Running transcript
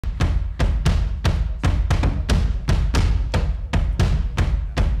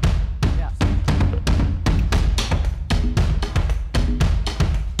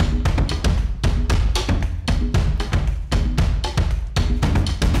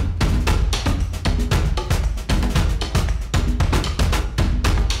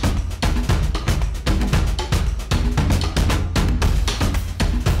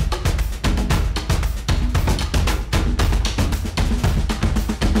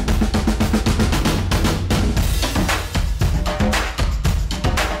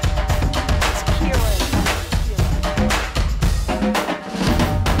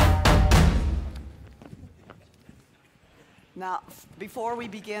before we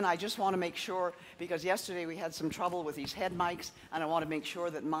begin, I just want to make sure, because yesterday we had some trouble with these head mics, and I want to make sure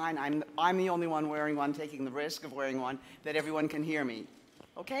that mine, I'm the only one wearing one, taking the risk of wearing one, that everyone can hear me.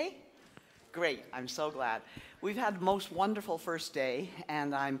 Okay? Great, I'm so glad. We've had the most wonderful first day,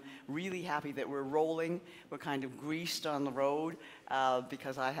 and I'm really happy that we're rolling. We're kind of greased on the road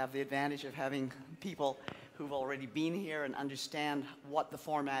because I have the advantage of having people who've already been here and understand what the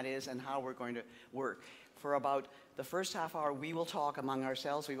format is and how we're going to work. For about the first half hour, we will talk among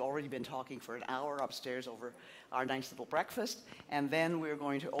ourselves. We've already been talking for an hour upstairs over our nice little breakfast, and then we're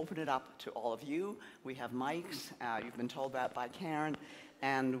going to open it up to all of you. We have mics. You've been told that by Karen,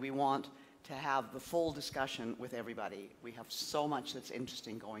 and we want to have the full discussion with everybody. We have so much that's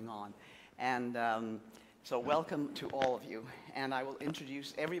interesting going on. And so welcome to all of you. And I will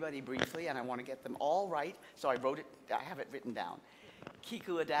introduce everybody briefly, and I want to get them all right. So I have it written down.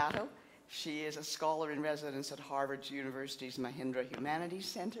 Kiku Adatto, she is a scholar in residence at Harvard University's Mahindra Humanities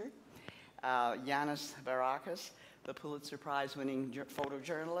Center. Yannis Bergman, the Pulitzer Prize winning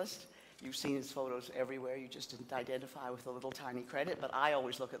photojournalist. You've seen his photos everywhere. You just didn't identify with a little tiny credit, but I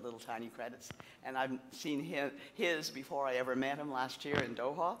always look at little tiny credits. And I've seen his before I ever met him last year in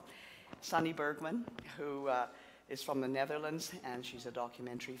Doha. Sunny Bergman, who is from the Netherlands, and she's a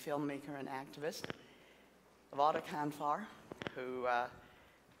documentary filmmaker and activist. Wadah Khanfar, who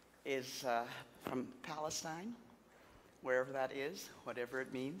is from Palestine, wherever that is, whatever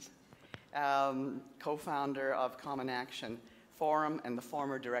it means. Co-founder of Common Action Forum and the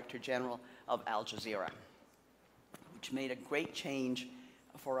former Director General of Al Jazeera, which made a great change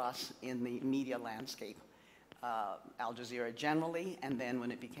for us in the media landscape. Al Jazeera generally, and then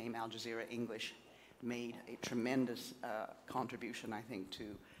when it became Al Jazeera English, made a tremendous contribution, I think, to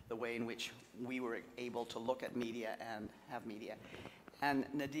the way in which we were able to look at media and have media. And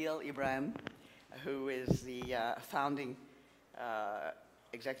Hadeel Ibrahim, who is the founding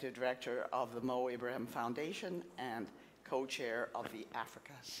executive director of the Mo Ibrahim Foundation and co-chair of the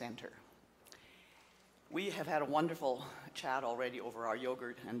Africa Center. We have had a wonderful chat already over our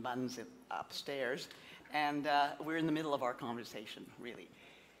yogurt and buns upstairs, and we're in the middle of our conversation, really.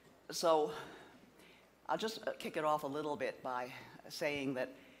 So I'll just kick it off a little bit by saying that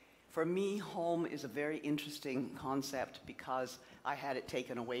for me, home is a very interesting concept because I had it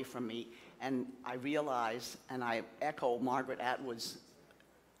taken away from me, and I realize, and I echo Margaret Atwood's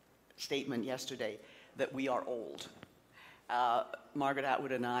statement yesterday, that we are old. Margaret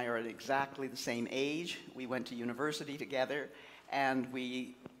Atwood and I are at exactly the same age. We went to university together, and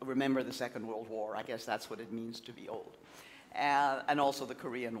we remember the Second World War. I guess that's what it means to be old. And also the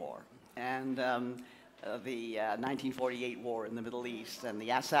Korean War, and the 1948 war in the Middle East, and the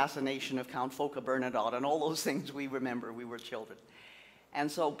assassination of Count Foka Bernadotte, and all those things we remember. We were children.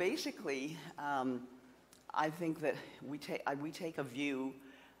 And so basically, I think that we take a view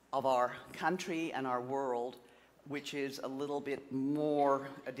of our country and our world which is a little bit more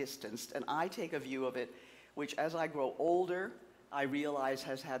distanced. And I take a view of it, which as I grow older, I realize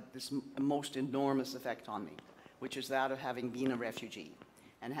has had this most enormous effect on me, which is that of having been a refugee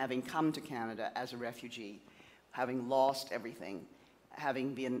and having come to Canada as a refugee, having lost everything,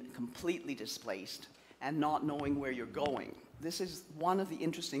 having been completely displaced and not knowing where you're going. This is one of the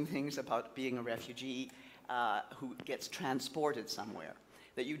interesting things about being a refugee who gets transported somewhere,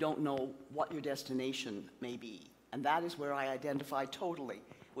 that you don't know what your destination may be. And that is where I identify totally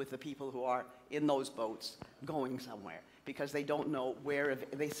with the people who are in those boats going somewhere, because they don't know where.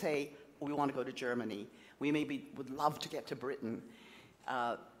 They say, we want to go to Germany. We maybe would love to get to Britain,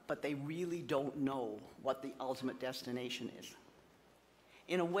 but they really don't know what the ultimate destination is.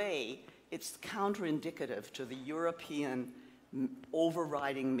 In a way, it's counterindicative to the European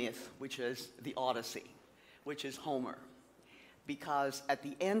overriding myth, which is the Odyssey, which is Homer. Because at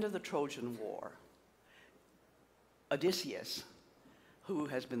the end of the Trojan War, Odysseus, who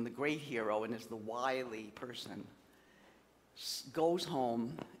has been the great hero and is the wily person, goes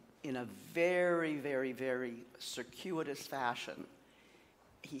home in a very, very, very circuitous fashion.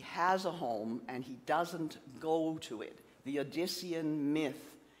 He has a home and he doesn't go to it. The Odyssean myth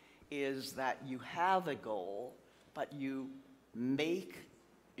is that you have a goal, but you make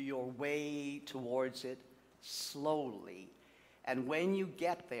your way towards it slowly. And when you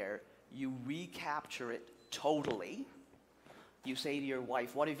get there, you recapture it totally. You say to your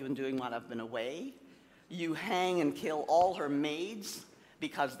wife, what have you been doing while I've been away? You hang and kill all her maids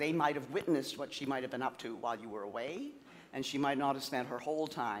because they might have witnessed what she might have been up to while you were away, and she might not have spent her whole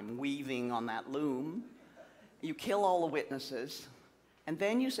time weaving on that loom. You kill all the witnesses, and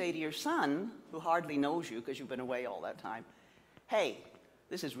then you say to your son, who hardly knows you because you've been away all that time, hey,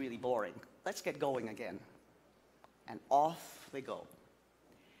 this is really boring. Let's get going again. And off they go.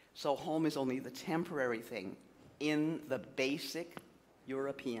 So home is only the temporary thing in the basic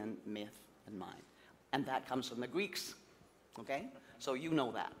European myth and mind. And that comes from the Greeks, okay? So you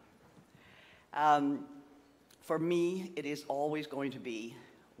know that. For me, it is always going to be,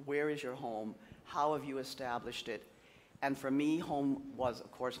 where is your home? How have you established it? And for me, home was,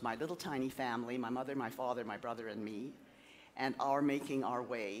 of course, my little tiny family, my mother, my father, my brother, and me, and our making our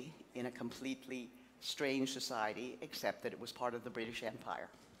way in a completely strange society, except that it was part of the British Empire.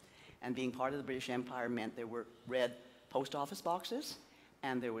 And being part of the British Empire meant there were red post office boxes,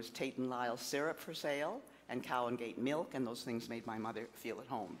 and there was Tate & Lyle syrup for sale, and Cow and Gate milk, and those things made my mother feel at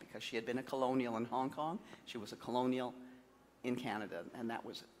home, because she had been a colonial in Hong Kong, she was a colonial in Canada, and that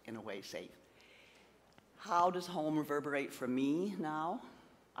was, in a way, safe. How does home reverberate for me now?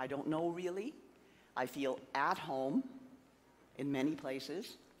 I don't know, really. I feel at home in many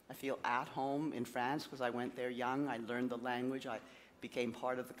places. I feel at home in France because I went there young. I learned the language. I became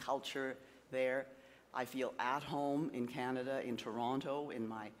part of the culture there. I feel at home in Canada, in Toronto, in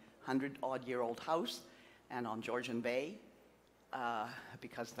my 100-odd-year-old house and on Georgian Bay,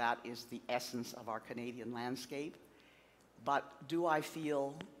 because that is the essence of our Canadian landscape. But do I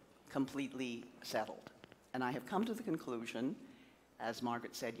feel completely settled? And I have come to the conclusion, as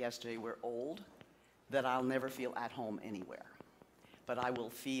Margaret said yesterday, we're old, that I'll never feel at home anywhere. But I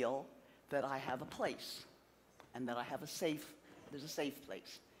will feel that I have a place, and that I have there's a safe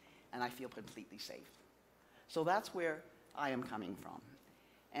place, and I feel completely safe. So that's where I am coming from.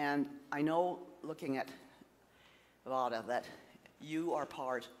 And I know, looking at Wadah, that you are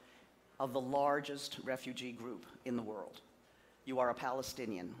part of the largest refugee group in the world. You are a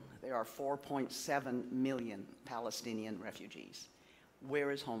Palestinian. There are 4.7 million Palestinian refugees.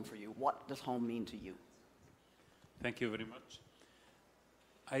 Where is home for you? What does home mean to you? Thank you very much.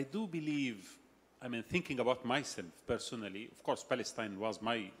 I do believe, thinking about myself personally, of course, Palestine was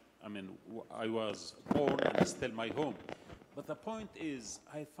I was born and it's still my home. But the point is,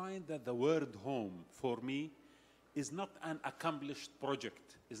 I find that the word home, for me, is not an accomplished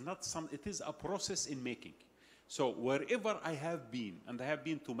project. It is a process in making. So wherever I have been, and I have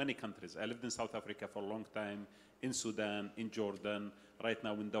been to many countries, I lived in South Africa for a long time, in Sudan, in Jordan, right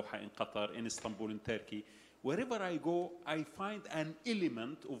now in Doha, in Qatar, in Istanbul, in Turkey. Wherever I go, I find an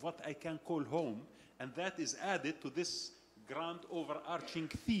element of what I can call home, and that is added to this grand overarching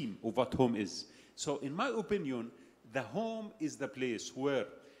theme of what home is. So in my opinion, the home is the place where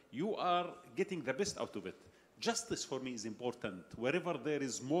you are getting the best out of it. Justice for me is important. Wherever there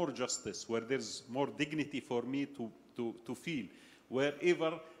is more justice, where there's more dignity for me to feel,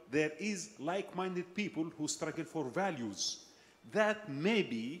 wherever there is like-minded people who struggle for values, that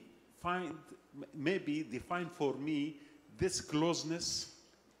maybe define for me this closeness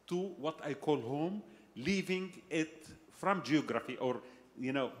to what I call home, leaving it from geography, or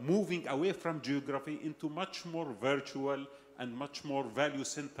moving away from geography into much more virtual and much more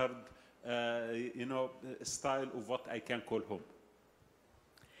value-centered style of what I can call home.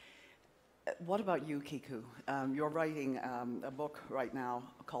 What about you, Kiku? You're writing a book right now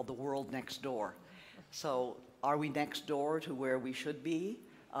called The World Next Door. So are we next door to where we should be?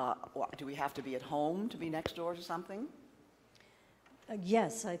 Do we have to be at home to be next door to something?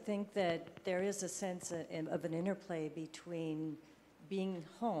 Yes, I think that there is a sense of an interplay between being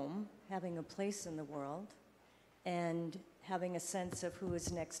home, having a place in the world, and having a sense of who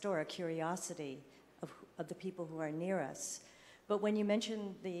is next door, a curiosity of the people who are near us. But when you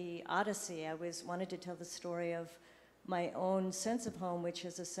mentioned the Odyssey, I wanted to tell the story of my own sense of home, which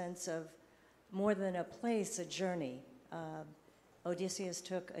is a sense of more than a place, a journey. Odysseus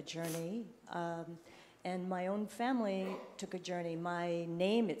took a journey, and my own family took a journey. My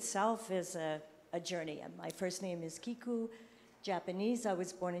name itself is a journey. My first name is Kiku, Japanese. I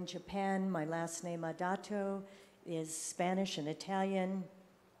was born in Japan. My last name, Adatto, is Spanish and Italian.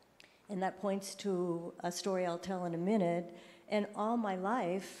 And that points to a story I'll tell in a minute. And all my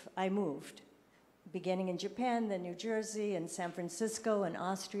life, I moved, beginning in Japan, then New Jersey, and San Francisco, and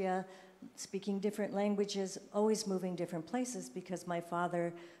Austria, speaking different languages, always moving different places, because my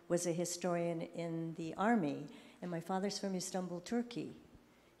father was a historian in the army, and my father's from Istanbul, Turkey.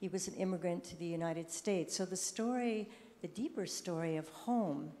 He was an immigrant to the United States. So the story, the deeper story of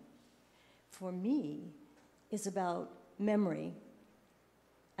home, for me, is about memory,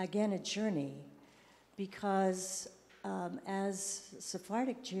 again, a journey, because as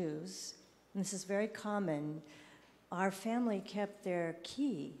Sephardic Jews, and this is very common, our family kept their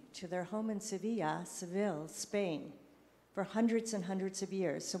key to their home in Seville, Spain, for hundreds and hundreds of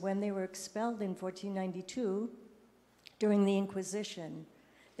years. So when they were expelled in 1492, during the Inquisition,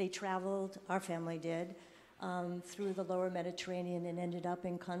 they traveled, our family did, through the lower Mediterranean and ended up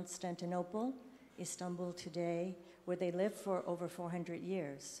in Constantinople, Istanbul today, where they lived for over 400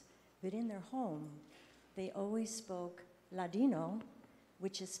 years. But in their home, they always spoke Ladino,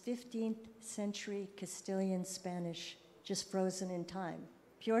 which is 15th century Castilian Spanish, just frozen in time,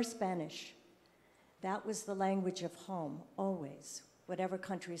 pure Spanish. That was the language of home, always, whatever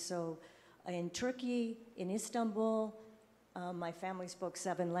country. So in Turkey, in Istanbul, my family spoke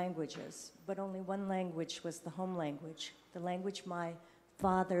 7 languages, but only one language was the home language, the language my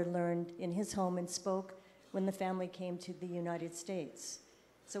father learned in his home and spoke when the family came to the United States.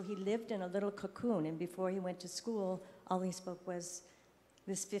 So he lived in a little cocoon, and before he went to school, all he spoke was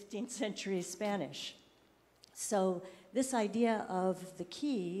this 15th century Spanish. So this idea of the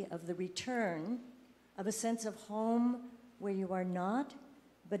key, of the return, of a sense of home where you are not,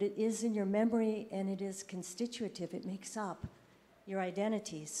 but it is in your memory and it is constitutive. It makes up your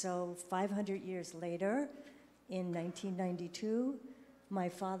identity. So 500 years later, in 1992, my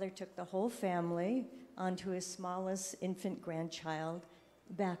father took the whole family onto his smallest infant grandchild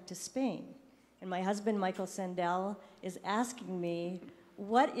back to Spain. And my husband, Michael Sandel, is asking me,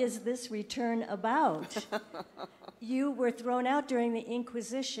 what is this return about? You were thrown out during the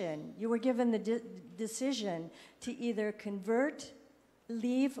Inquisition. You were given the decision to either convert,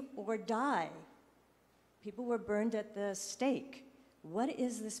 leave, or die. People were burned at the stake. What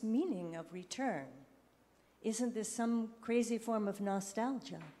is this meaning of return? Isn't this some crazy form of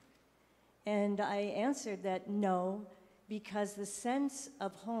nostalgia? And I answered that no, because the sense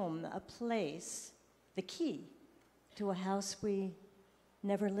of home, a place, the key to a house we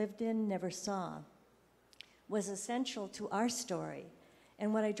never lived in, never saw, was essential to our story.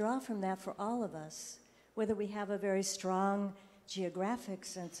 And what I draw from that for all of us, whether we have a very strong geographic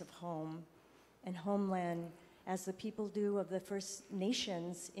sense of home and homeland, as the people do of the First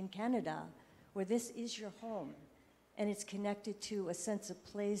Nations in Canada, where this is your home, and it's connected to a sense of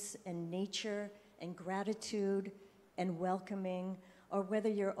place and nature and gratitude and welcoming, or whether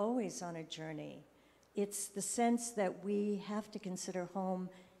you're always on a journey. It's the sense that we have to consider home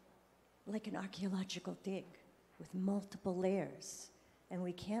like an archaeological dig with multiple layers. And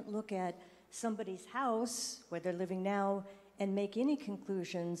we can't look at somebody's house, where they're living now, and make any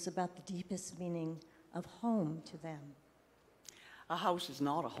conclusions about the deepest meaning of home to them. A house is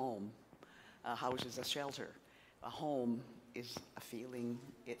not a home. A house is a shelter. A home is a feeling.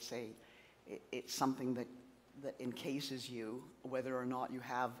 It's something that encases you, whether or not you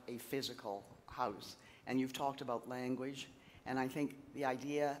have a physical house. And you've talked about language, and I think the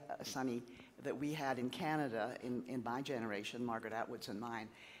idea, Sunny, that we had in Canada, in my generation, Margaret Atwood's and mine,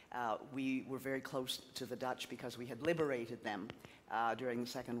 we were very close to the Dutch because we had liberated them during the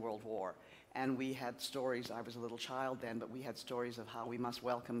Second World War. And we had stories, I was a little child then, but we had stories of how we must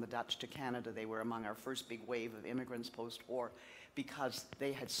welcome the Dutch to Canada. They were among our first big wave of immigrants post-war because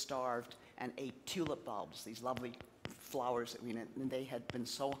they had starved and ate tulip bulbs, these lovely flowers that we knew, and they had been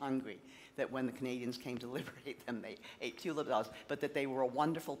so hungry that when the Canadians came to liberate them, they ate tulip bulbs, but that they were a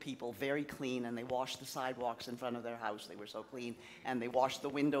wonderful people, very clean, and they washed the sidewalks in front of their house. They were so clean, and they washed the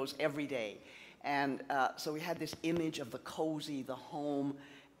windows every day. And so we had this image of the cozy, the home,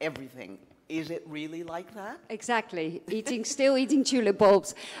 everything. Is it really like that? Exactly. Still eating tulip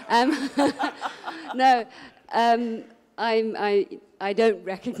bulbs. No, I don't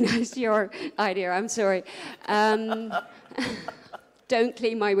recognize your idea. I'm sorry. Don't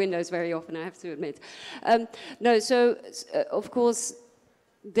clean my windows very often, I have to admit. No, so of course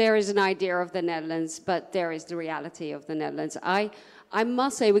there is an idea of the Netherlands, but there is the reality of the Netherlands. I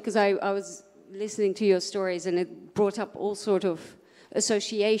must say, because I was listening to your stories and it brought up all sort of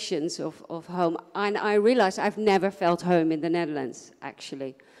associations of home, and I realized I've never felt home in the Netherlands,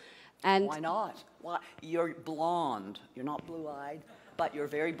 actually. And why not? Why? You're blonde. You're not blue-eyed, but you're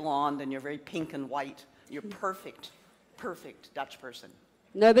very blonde and you're very pink and white. You're perfect, perfect Dutch person.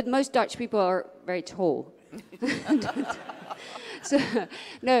 No, but most Dutch people are very tall. So,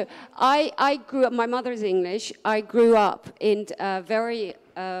 no, I grew up, my mother is English, I grew up in a very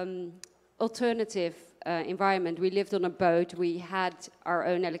alternative environment. We lived on a boat, we had our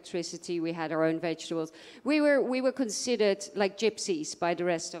own electricity, we had our own vegetables. We were considered like gypsies by the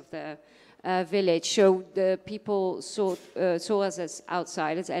rest of the village, so the people saw us as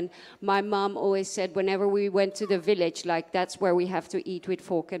outsiders, and my mom always said whenever we went to the village, like, that's where we have to eat with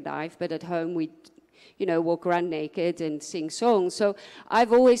fork and knife, but at home we'd, you know, walk around naked and sing songs. So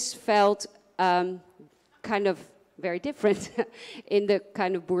I've always felt kind of very different in the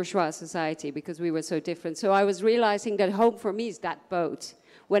kind of bourgeois society because we were so different. So I was realizing that home for me is that boat.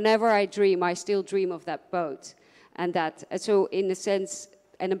 Whenever I dream, I still dream of that boat. And that, so in a sense,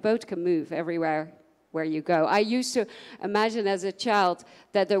 and a boat can move everywhere where you go. I used to imagine as a child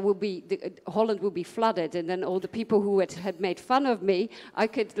that there would be, Holland would be flooded, and then all the people who had made fun of me, I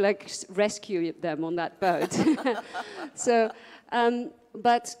could like rescue them on that boat. So,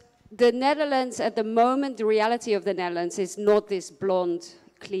 but the Netherlands at the moment, the reality of the Netherlands is not this blonde,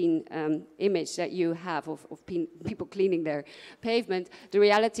 clean image that you have of people cleaning their pavement. The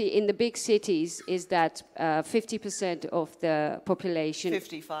reality in the big cities is that 50% of the population...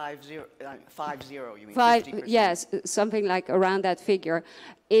 50, you mean? 50%. Yes, something like around that figure,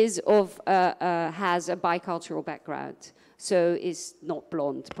 is of, has a bicultural background. So is not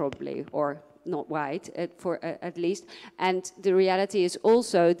blonde probably, or not white at least. And the reality is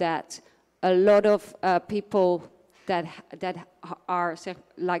also that a lot of people that are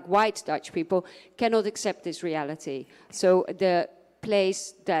like white Dutch people cannot accept this reality. So the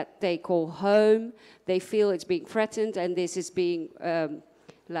place that they call home, they feel it's being threatened, and this is being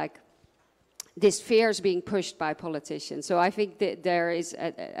this fear is being pushed by politicians. So I think that there is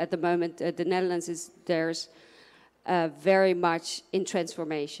at the moment the Netherlands is very much in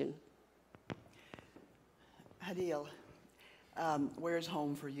transformation. Hadeel, where's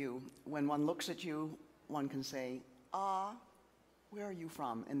home for you? When one looks at you, one can say, ah, where are you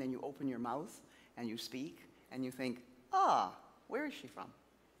from? And then you open your mouth and you speak and you think, ah, where is she from?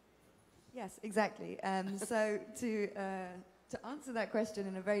 Yes, exactly. So to answer that question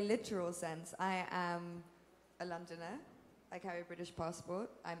in a very literal sense, I am a Londoner. I carry a British passport.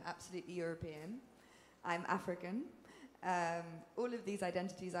 I'm absolutely European. I'm African. All of these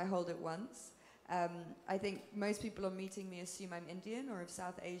identities I hold at once. I think most people on meeting me assume I'm Indian or of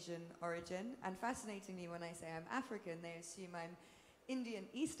South Asian origin. And fascinatingly, when I say I'm African, they assume I'm Indian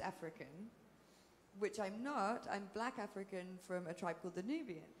East African, which I'm not. I'm Black African from a tribe called the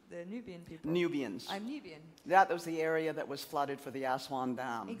Nubian people. Nubians. I'm Nubian. That was the area that was flooded for the Aswan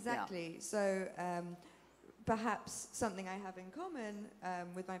Dam. Exactly. Yeah. So perhaps something I have in common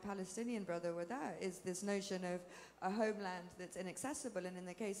with my Palestinian brother Wadah is this notion of a homeland that's inaccessible. And in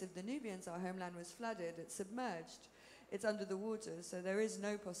the case of the Nubians, our homeland was flooded, it's submerged, it's under the water, so there is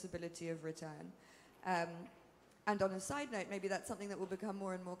no possibility of return. And on a side note, maybe that's something that will become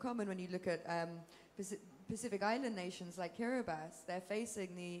more and more common when you look at Pacific Island nations like Kiribati. They're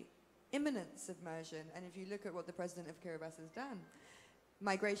facing the imminent submersion. And if you look at what the president of Kiribati has done,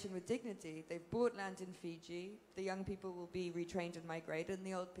 migration with dignity. They've bought land in Fiji. The young people will be retrained and migrated, and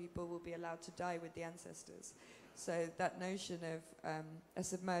the old people will be allowed to die with the ancestors. So that notion of a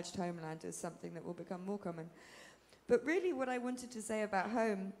submerged homeland is something that will become more common. But really what I wanted to say about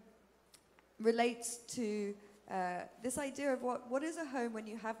home relates to this idea of what is a home when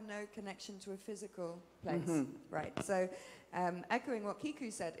you have no connection to a physical place, right? So echoing what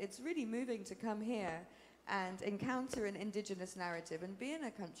Kiku said, it's really moving to come here and encounter an indigenous narrative and be in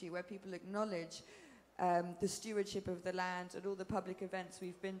a country where people acknowledge the stewardship of the land and all the public events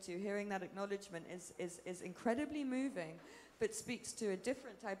we've been to. Hearing that acknowledgement is incredibly moving, but speaks to a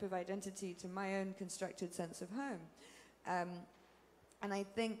different type of identity to my own constructed sense of home. And I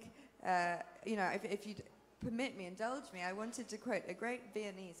think, you know, if you'd permit me, indulge me, I wanted to quote a great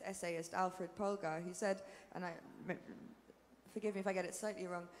Viennese essayist, Alfred Polgar, who said, and forgive me if I get it slightly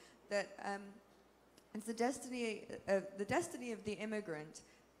wrong, that it's the destiny of the immigrant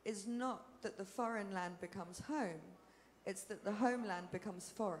is not that the foreign land becomes home, it's that the homeland becomes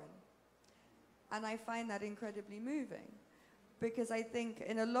foreign. And I find that incredibly moving, because I think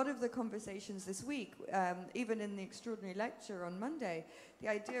in a lot of the conversations this week, even in the extraordinary lecture on Monday, the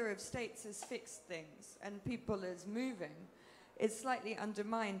idea of states as fixed things and people as moving is slightly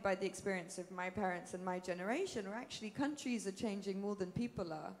undermined by the experience of my parents and my generation, where actually countries are changing more than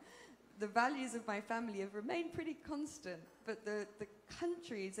people are. The values of my family have remained pretty constant, but the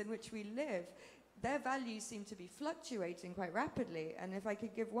countries in which we live, their values seem to be fluctuating quite rapidly. And if I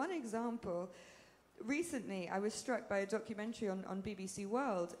could give one example, recently I was struck by a documentary on BBC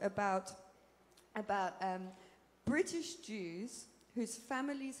World about British Jews whose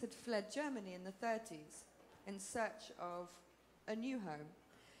families had fled Germany in the 30s in search of a new home.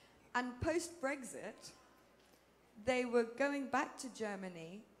 And post-Brexit, they were going back to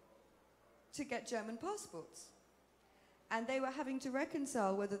Germany to get German passports. And they were having to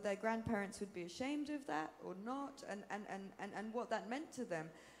reconcile whether their grandparents would be ashamed of that or not, and what that meant to them.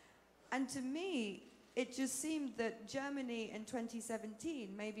 And to me, it just seemed that Germany in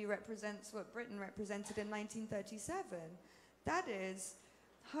 2017 maybe represents what Britain represented in 1937. That is,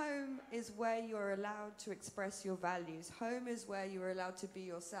 home is where you're allowed to express your values. Home is where you're allowed to be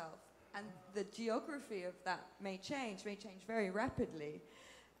yourself. And the geography of that may change very rapidly.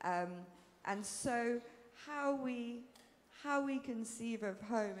 And so how we how we conceive of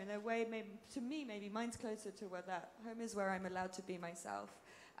home in a way, maybe, to me, maybe mine's closer to Wadah. Home is where I'm allowed to be myself,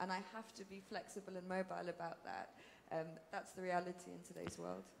 and I have to be flexible and mobile about that. That's the reality in today's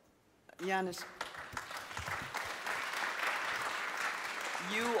world. Yannis,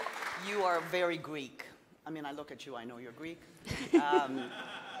 you are very Greek. I mean, I look at you, I know you're Greek. Not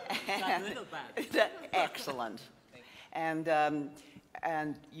a little bad. Excellent. And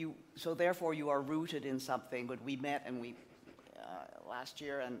you, so therefore you are rooted in something, but we met and we, last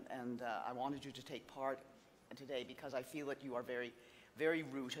year, and I wanted you to take part today because I feel that you are very, very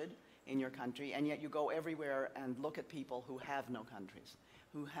rooted in your country, and yet you go everywhere and look at people who have no countries,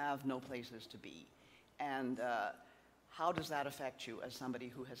 who have no places to be. And how does that affect you as somebody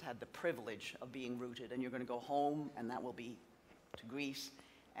who has had the privilege of being rooted, and you're going to go home, and that will be to Greece,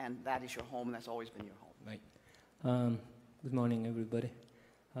 and that is your home, and that's always been your home. Right. Good morning, everybody.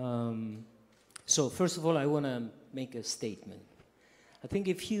 So first of all, I want to make a statement. I think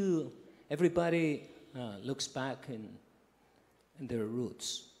if everybody looks back in their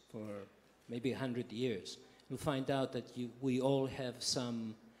roots for maybe 100 years, you'll find out that we all have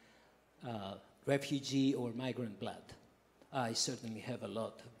some refugee or migrant blood. I certainly have a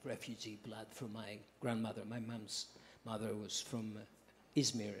lot of refugee blood from my grandmother. My mom's mother was from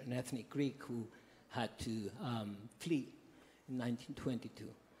Izmir, an ethnic Greek who had to flee in 1922.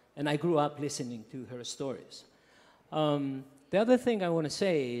 And I grew up listening to her stories. The other thing I want to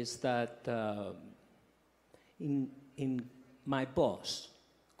say is that in my boss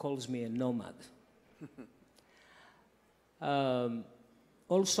calls me a nomad.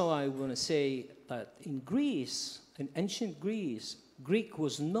 Also, I want to say that in Greece, in ancient Greece, Greek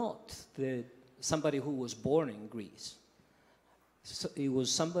was not somebody who was born in Greece. So it was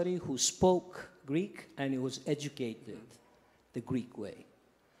somebody who spoke Greek and he was educated the Greek way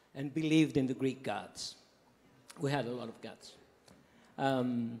and believed in the Greek gods. We had a lot of gods.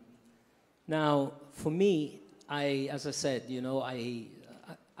 Now, for me, as I said, you know,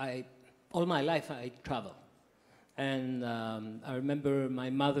 all my life I travel. And I remember my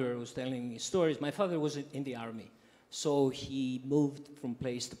mother was telling me stories. My father was in the army, so he moved from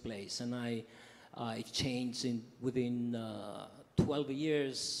place to place, and I changed within 12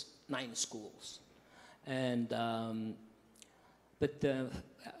 years, 9 schools. And but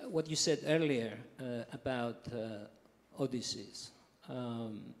what you said earlier about Odysseus,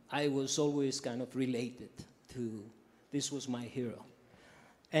 I was always kind of related to, this was my hero,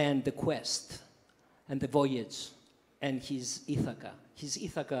 and the quest, and the voyage, and his Ithaca. His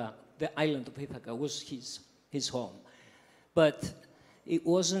Ithaca, the island of Ithaca, was his home. But it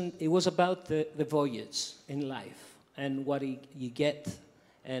was about the voyage in life, and what you get,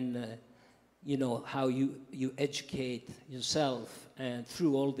 and you know, how you educate yourself and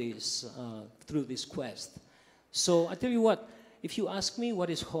through all this, through this quest. So I tell you what, if you ask me what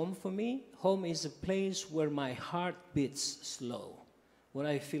is home for me, home is a place where my heart beats slow, when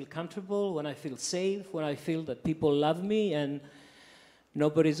I feel comfortable, when I feel safe, when I feel that people love me and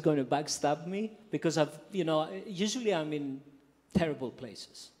nobody's going to backstab me, because usually I'm in terrible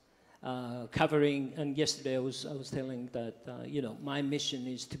places. Covering, and yesterday I was telling that, my mission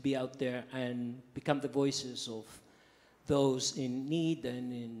is to be out there and become the voices of those in need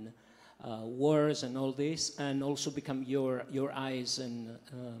and in wars and all this, and also become your eyes and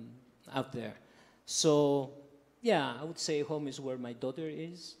out there. So, yeah, I would say home is where my daughter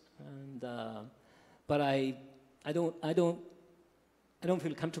is, and but I don't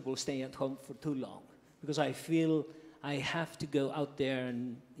feel comfortable staying at home for too long, because I feel I have to go out there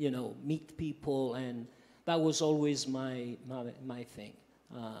and, meet people, and that was always my thing,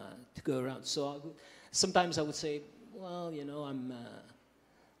 to go around. So sometimes I would say, well,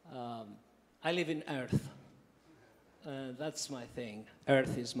 I live in Earth. That's my thing.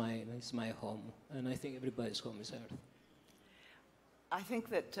 Earth is my home, and I think everybody's home is Earth. I think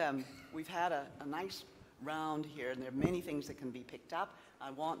that we've had a nice round here, and there are many things that can be picked up.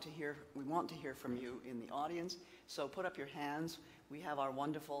 We want to hear from you in the audience, so put up your hands. We have our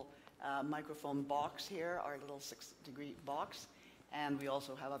wonderful microphone box here, our little 6-degree box, and we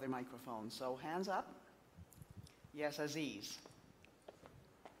also have other microphones. So hands up. Yes, Aziz.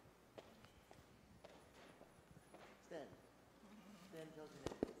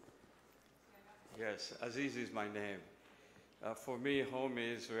 Yes, Aziz is my name. For me, home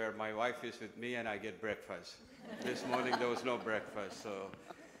is where my wife is with me and I get breakfast. This morning there was no breakfast, so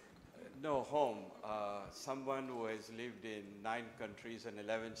no home. Someone who has lived in 9 countries and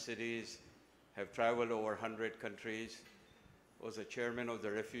 11 cities, have traveled over 100 countries, was a chairman of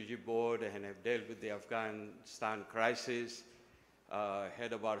the refugee board and have dealt with the Afghanistan crisis,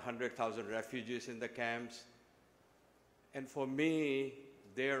 had about 100,000 refugees in the camps, And for me,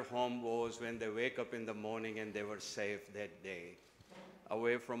 their home was when they wake up in the morning and they were safe that day,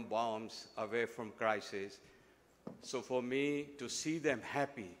 away from bombs, away from crisis. So for me, to see them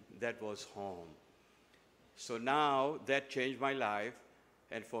happy, that was home. So now that changed my life.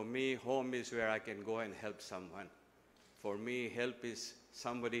 And for me, home is where I can go and help someone. For me, help is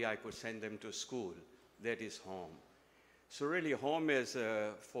somebody I could send them to school. That is home. So really, home is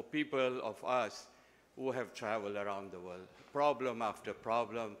for people of us who have traveled around the world. Problem after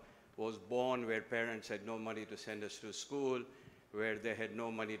problem was born where parents had no money to send us to school, where they had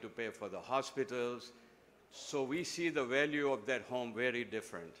no money to pay for the hospitals. So we see the value of that home very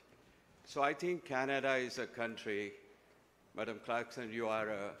different. So I think Canada is a country. Madam Clarkson, you are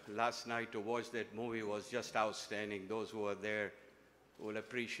last night to watch that movie was just outstanding. Those who are there will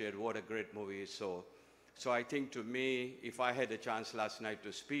appreciate what a great movie is. So I think to me, if I had a chance last night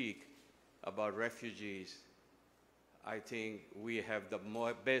to speak about refugees, I think we have the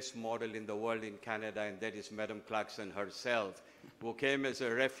best model in the world in Canada, and that is Madam Clarkson herself, who came as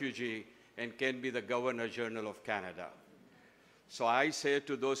a refugee and can be the Governor General of Canada. So I say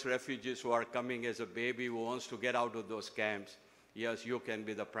to those refugees who are coming as a baby who wants to get out of those camps, yes, you can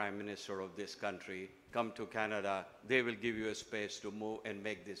be the Prime Minister of this country. Come to Canada. They will give you a space to move and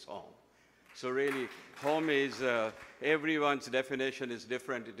make this home. So really, home is, everyone's definition is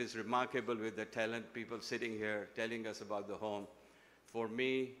different. It is remarkable with the talent people sitting here telling us about the home. For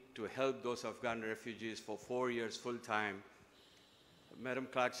me, to help those Afghan refugees for 4 years full time, Madam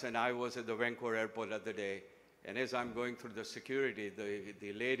Clarkson, I was at the Vancouver airport the other day, and as I'm going through the security,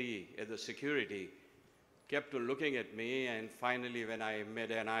 the lady at the security kept looking at me, and finally when I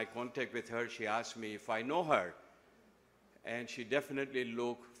made an eye contact with her, she asked me if I know her. And she definitely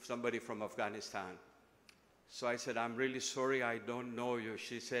looked somebody from Afghanistan. So I said, I'm really sorry, I don't know you.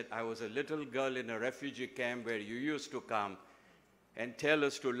 She said, I was a little girl in a refugee camp where you used to come and tell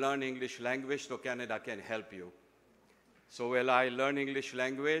us to learn English language so Canada can help you. So while I learned English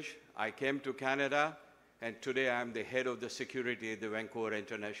language, I came to Canada, and today I'm the head of the security at the Vancouver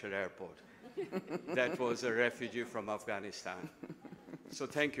International Airport. That was a refugee from Afghanistan. So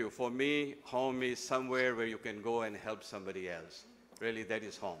thank you. For me, home is somewhere where you can go and help somebody else. Really, that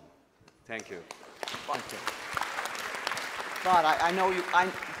is home. Thank you. Thank you. I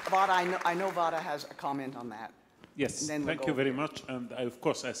know Wadah has a comment on that. Yes, Then we'll thank go you very over. much. And of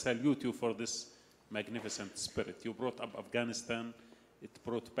course, I salute you for this magnificent spirit. You brought up Afghanistan. It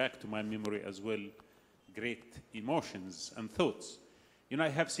brought back to my memory as well great emotions and thoughts. You know, I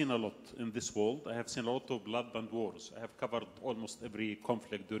have seen a lot in this world. I have seen a lot of blood and wars. I have covered almost every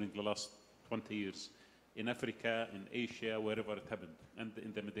conflict during the last 20 years in Africa, in Asia, wherever it happened, and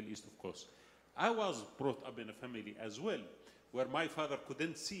in the Middle East, of course. I was brought up in a family as well, where my father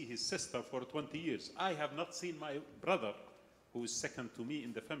couldn't see his sister for 20 years. I have not seen my brother, who is second to me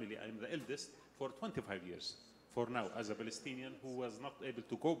in the family, I'm the eldest, for 25 years, for now, as a Palestinian who was not able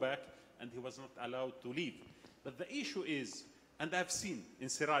to go back, and he was not allowed to leave. But the issue is, and I've seen in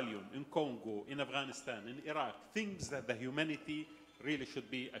Sierra Leone, in Congo, in Afghanistan, in Iraq, things that the humanity really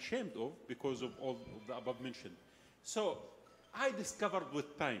should be ashamed of because of all of the above mentioned. So I discovered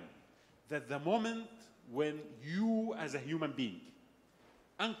with time that the moment when you as a human being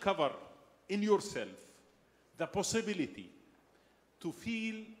uncover in yourself the possibility to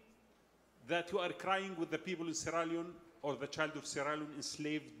feel that you are crying with the people in Sierra Leone or the child of Sierra Leone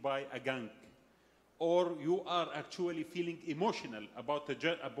enslaved by a gang, or you are actually feeling emotional about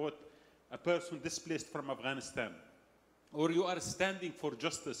a person displaced from Afghanistan, or you are standing for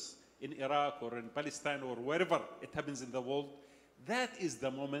justice in Iraq or in Palestine or wherever it happens in the world, that is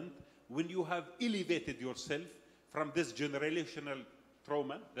the moment when you have elevated yourself from this generational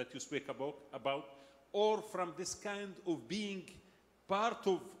trauma that you speak about, or from this kind of being part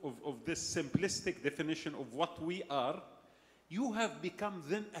of this simplistic definition of what we are. You have become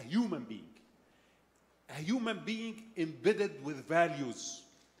then a human being embedded with values.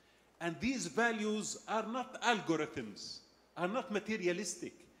 And these values are not algorithms, are not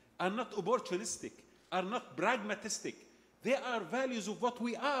materialistic, are not opportunistic, are not pragmatistic. They are values of what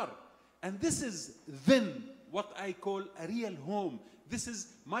we are. And this is then what I call a real home. This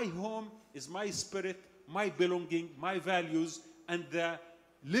is my home, is my spirit, my belonging, my values, and the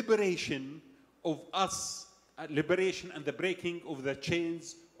liberation of us, liberation and the breaking of the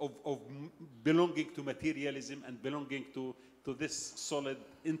chains of belonging to materialism and belonging to this solid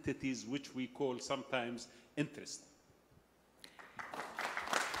entities which we call sometimes interest.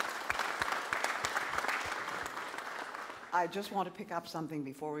 I just want to pick up something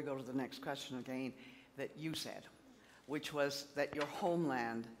before we go to the next question again that you said, which was that your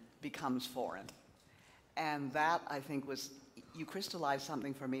homeland becomes foreign. And that, I think, you crystallized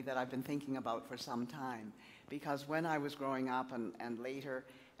something for me that I've been thinking about for some time. Because when I was growing up and later,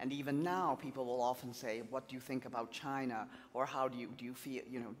 and even now, people will often say, what do you think about China? Or how do you feel,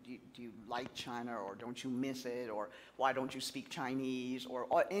 do you like China, or don't you miss it? Or why don't you speak Chinese?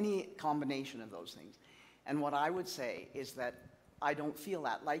 Or any combination of those things. And what I would say is that I don't feel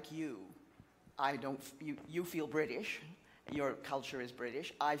that. Like you, you feel British. Your culture is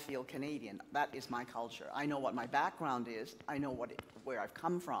British. I feel Canadian. That is my culture. I know what my background is. I know where I've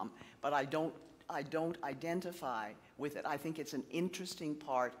come from. But I don't identify with it. I think it's an interesting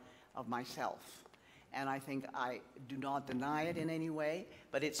part of myself. And I think I do not deny it in any way,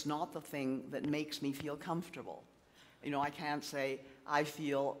 but it's not the thing that makes me feel comfortable. I can't say I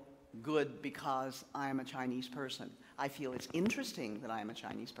feel good because I am a Chinese person. I feel it's interesting that I am a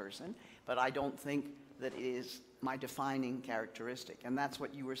Chinese person, but I don't think that it is my defining characteristic. And that's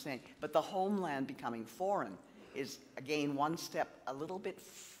what you were saying. But the homeland becoming foreign is, again, one step a little bit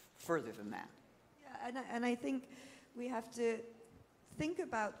further than that. Yeah, and I think we have to think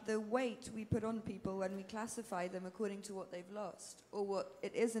about the weight we put on people when we classify them according to what they've lost or what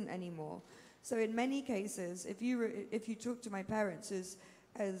it isn't anymore. So in many cases, if you talk to my parents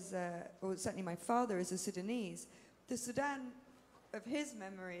or certainly my father as a Sudanese, the Sudan of his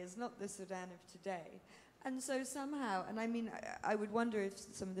memory is not the Sudan of today. And so somehow, and I mean, I would wonder if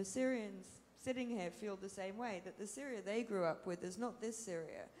some of the Syrians sitting here feel the same way, that the Syria they grew up with is not this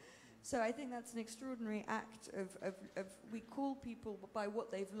Syria. So I think that's an extraordinary act of we call people by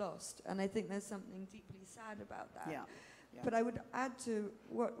what they've lost, and I think there's something deeply sad about that. Yeah. Yeah. But I would add to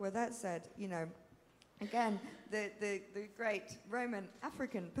what Wadah said, again, the great Roman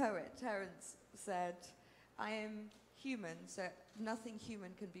African poet Terence said, I am human, so nothing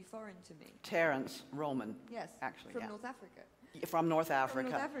human can be foreign to me. Terence, Roman. Yes, actually, from yeah. North Africa. From North Africa.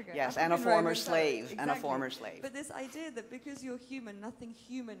 From North Africa. Yes, African and a former Roman slave. poet. And a Exactly. former slave. But this idea that because you're human, nothing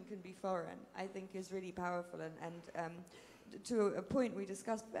human can be foreign, I think is really powerful. And to a point we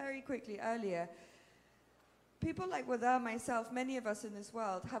discussed very quickly earlier, people like Wadah, myself, many of us in this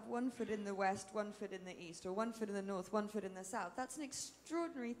world have one foot in the West, one foot in the East, or one foot in the North, one foot in the South. That's an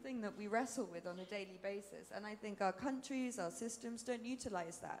extraordinary thing that we wrestle with on a daily basis. And I think our countries, our systems don't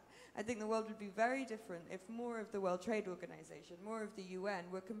utilize that. I think the world would be very different if more of the World Trade Organization, more of the UN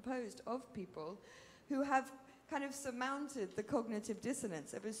were composed of people who have kind of surmounted the cognitive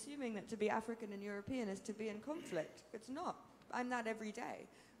dissonance of assuming that to be African and European is to be in conflict. It's not. I'm that every day.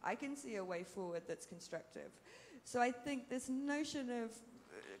 I can see a way forward that's constructive. So I think this notion of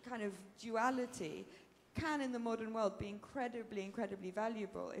kind of duality can, in the modern world, be incredibly, incredibly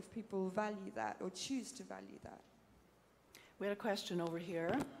valuable if people value that or choose to value that. We had a question over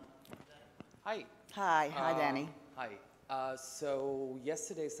here. Hi. Hi, Danny. Hi. So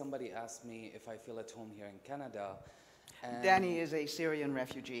yesterday somebody asked me if I feel at home here in Canada. And Danny is a Syrian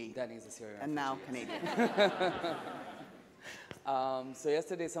refugee. Danny is a Syrian and now refugee, Canadian. So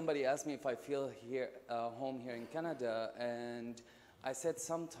yesterday somebody asked me if I feel home here in Canada, and I said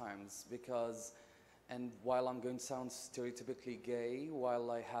sometimes because, and while I'm going to sound stereotypically gay, while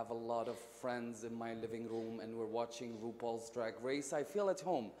I have a lot of friends in my living room and we're watching RuPaul's Drag Race, I feel at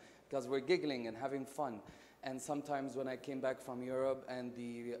home because we're giggling and having fun. And sometimes when I came back from Europe and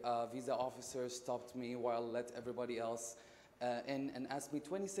the visa officer stopped me while let everybody else in and asked me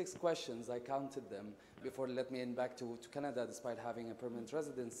 26 questions, I counted them, before they let me in back to Canada despite having a permanent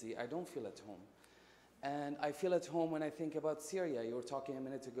residency, I don't feel at home. And I feel at home when I think about Syria. You were talking a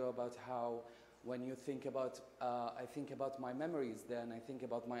minute ago about how when you think about, I think about my memories there and I think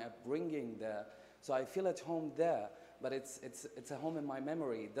about my upbringing there. So I feel at home there, but it's a home in my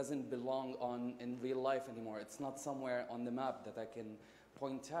memory. It doesn't belong in real life anymore. It's not somewhere on the map that I can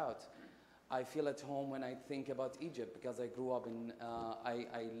point out. I feel at home when I think about Egypt because I grew up in,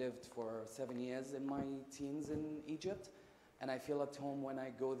 I lived for 7 years in my teens in Egypt. And I feel at home when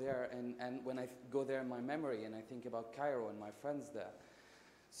I go there and when I go there in my memory and I think about Cairo and my friends there.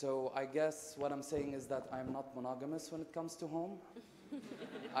 So I guess what I'm saying is that I'm not monogamous when it comes to home.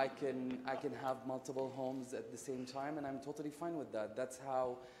 I can have multiple homes at the same time and I'm totally fine with that. That's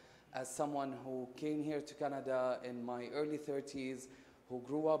how, as someone who came here to Canada in my early 30s, who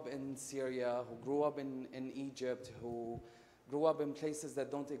grew up in Syria, who grew up in Egypt, who grew up in places that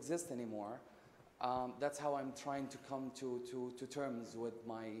don't exist anymore, that's how I'm trying to come to terms with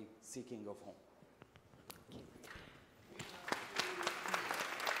my seeking of home.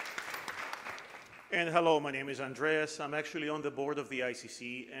 And hello, my name is Andreas. I'm actually on the board of the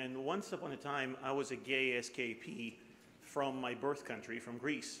ICC, and once upon a time, I was a gay SKP from my birth country, from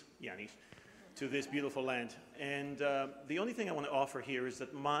Greece, Yannis. to this beautiful land. And the only thing I want to offer here is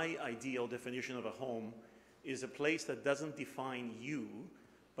that my ideal definition of a home is a place that doesn't define you,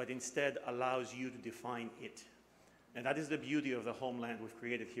 but instead allows you to define it. And that is the beauty of the homeland we've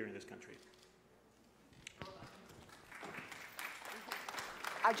created here in this country.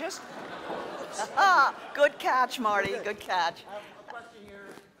 I just, good catch, Marty, good catch. I have a question here,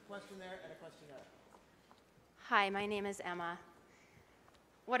 a question there, and a question there. Hi, my name is Emma.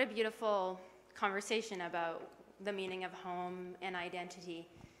 What a beautiful conversation about the meaning of home and identity.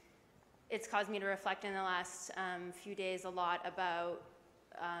 It's caused me to reflect in the last few days a lot about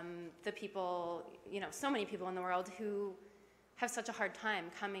the people, so many people in the world who have such a hard time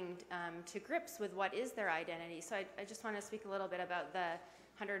coming to grips with what is their identity. So I just want to speak a little bit about the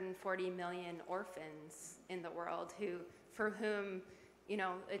 140 million orphans in the world for whom,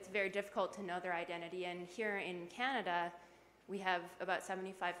 it's very difficult to know their identity. And here in Canada, we have about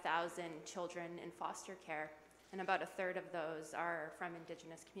 75,000 children in foster care, and about a third of those are from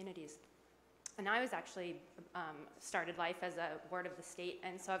Indigenous communities. And I was actually started life as a ward of the state,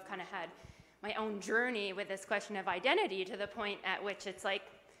 and so I've kind of had my own journey with this question of identity to the point at which it's like,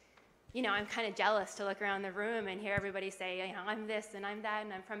 I'm kind of jealous to look around the room and hear everybody say, I'm this and I'm that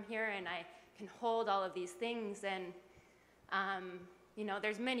and I'm from here, and I can hold all of these things. And,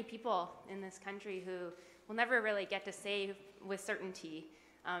 there's many people in this country who will never really get to say with certainty,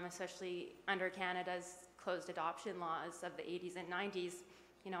 especially under Canada's closed adoption laws of the 80s and 90s,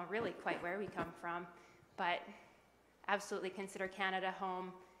 really quite where we come from. But absolutely consider Canada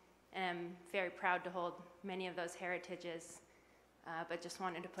home, and I'm very proud to hold many of those heritages. But just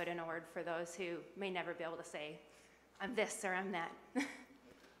wanted to put in a word for those who may never be able to say, I'm this or I'm that.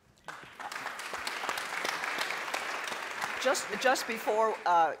 Just before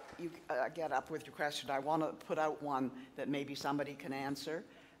you get up with your question, I want to put out one that maybe somebody can answer.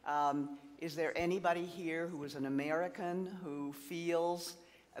 Is there anybody here who is an American who feels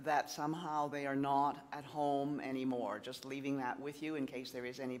that somehow they are not at home anymore? Just leaving that with you in case there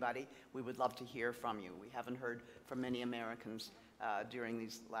is anybody. We would love to hear from you. We haven't heard from many Americans during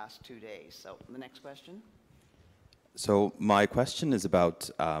these last 2 days. So the next question. So my question is about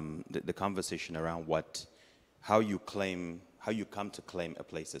the conversation around how you come to claim a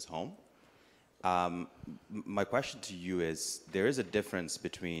place as home. My question to you is, there is a difference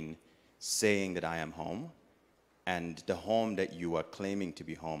between saying that I am home and the home that you are claiming to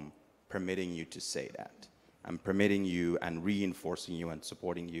be home, permitting you to say that. I'm permitting you and reinforcing you and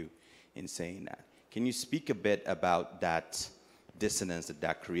supporting you in saying that. Can you speak a bit about that dissonance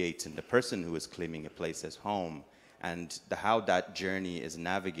that creates in the person who is claiming a place as home, and how that journey is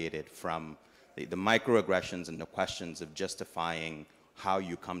navigated from the microaggressions and the questions of justifying how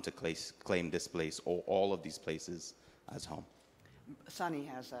you come to claim this place or all of these places as home? Sunny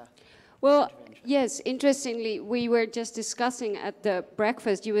has a Well, yes, interestingly, we were just discussing at the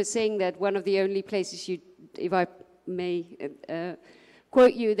breakfast, you were saying that one of the only places you, if I may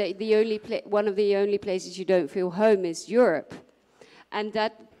quote you, that one of the only places you don't feel home is Europe. And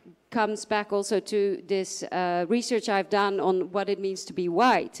that comes back also to this research I've done on what it means to be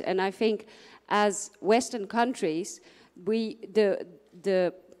white. And I think as Western countries,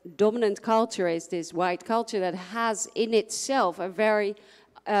 the dominant culture is this white culture that has in itself an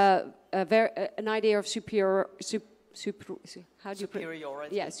idea of superiority.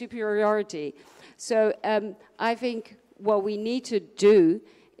 Superiority. Yeah, superiority. So I think what we need to do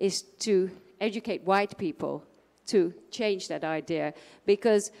is to educate white people to change that idea,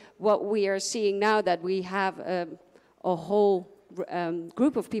 because what we are seeing now that we have a whole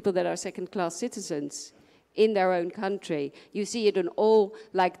group of people that are second-class citizens in their own country. You see it in all,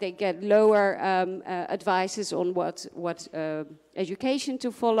 like they get lower advices on what education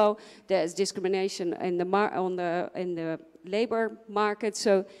to follow. There's discrimination in the labor market.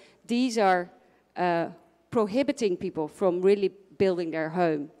 So these are prohibiting people from really building their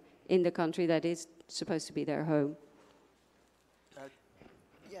home in the country that is supposed to be their home.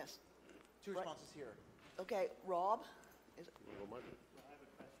 Yes. Two responses here. Okay, Rob?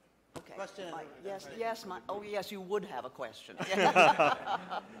 Okay. Question. Yes, you would have a question.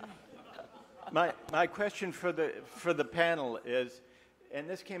 My question for the panel is, and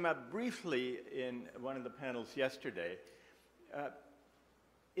this came up briefly in one of the panels yesterday,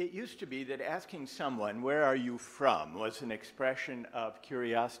 it used to be that asking someone, where are you from, was an expression of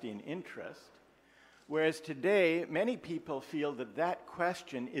curiosity and interest, whereas today many people feel that that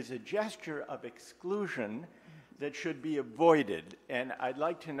question is a gesture of exclusion that should be avoided. And I'd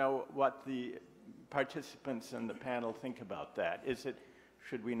like to know what the participants in the panel think about that.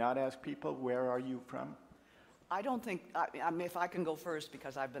 Should we not ask people, where are you from? I don't think, I mean, if I can go first,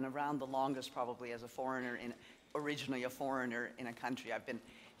 because I've been around the longest probably as a foreigner, originally a foreigner in a country. I've been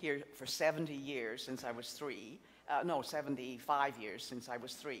here for 70 years since I was 3. No, 75 years since I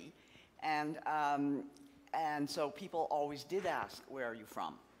was 3. And so people always did ask, where are you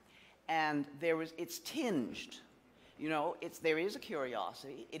from? And it's tinged, you know, there is a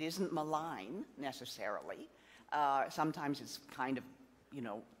curiosity. It isn't malign necessarily. Sometimes it's kind of, you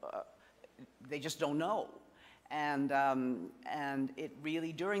know, they just don't know. And it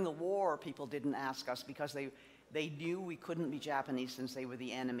really, during the war, people didn't ask us because they knew we couldn't be Japanese since they were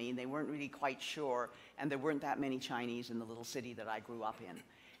the enemy. They weren't really quite sure, and there weren't that many Chinese in the little city that I grew up in.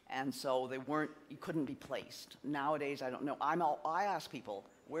 And so you couldn't be placed. Nowadays, I don't know. I ask people,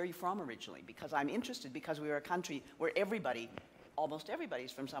 where are you from originally? Because I'm interested, because we are a country where almost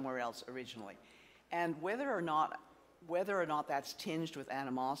everybody's from somewhere else originally. And whether or not that's tinged with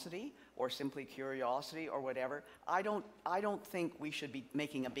animosity or simply curiosity or whatever, I don't think we should be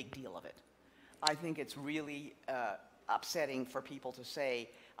making a big deal of it. I think it's really upsetting for people to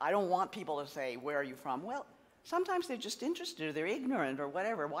say, I don't want people to say, where are you from? Well, sometimes they're just interested or they're ignorant or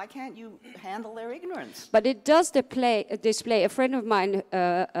whatever. Why can't you handle their ignorance? But it does display. A friend of mine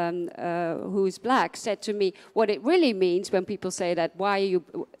who is black said to me, what it really means when people say that, why are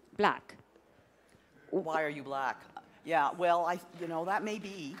you black? Why are you black? Yeah, well, you know, that may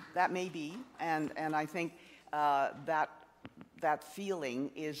be, and I think that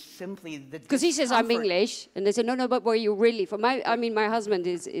feeling is simply the because he says I'm English, and they say no, but where are you really from? I mean, my husband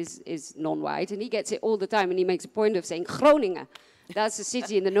is non-white, and he gets it all the time, and he makes a point of saying Groningen. That's a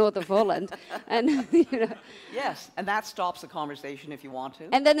city in the north of Holland, and you know. Yes, and that stops the conversation if you want to.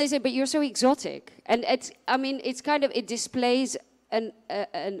 And then they say, but you're so exotic, and it displays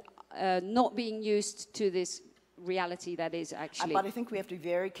not being used to this reality that is actually. But I think we have to be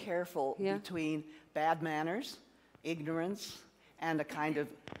very careful between bad manners, ignorance, and a kind of,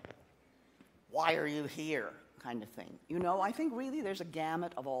 why are you here kind of thing. You know, I think really there's a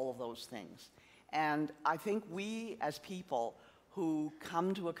gamut of all of those things. And I think we as people who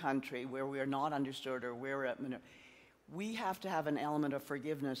come to a country where we are not understood or we have to have an element of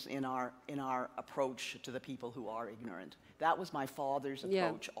forgiveness in our approach to the people who are ignorant. That was my father's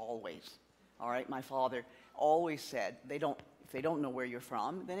approach always. All right, my father always said, if they don't know where you're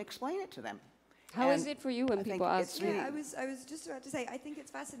from, then explain it to them. How is it for you when people ask? Yeah, I was just about to say, I think it's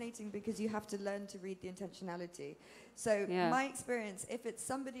fascinating because you have to learn to read the intentionality. So my experience, if it's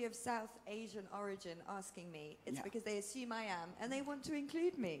somebody of South Asian origin asking me, it's because they assume I am and they want to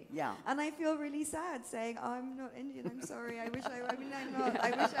include me. Yeah. And I feel really sad saying, oh, I'm not Indian, I'm sorry, I'm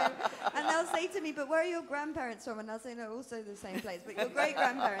not. And they'll say to me, but where are your grandparents from? And I'll say, no, also the same place. But your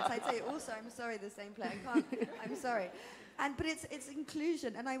great-grandparents, I'd say, also, I'm sorry, the same place. I can't, I'm sorry. But it's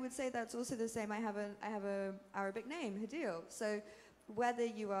inclusion, and I would say that's also the same. I have a Arabic name, Hadeel. So whether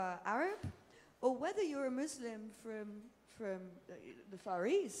you are Arab or whether you're a Muslim from the Far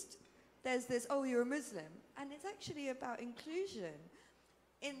East, there's this, oh, you're a Muslim, and it's actually about inclusion.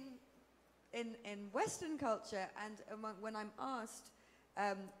 In Western culture, and when I'm asked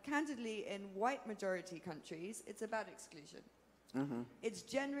candidly in white majority countries, it's about exclusion. Mm-hmm. It's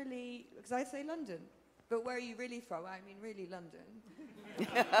generally, because I say London. But where are you really from? I mean, really London.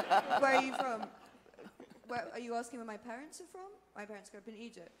 Where are you from? Are you asking where my parents are from? My parents grew up in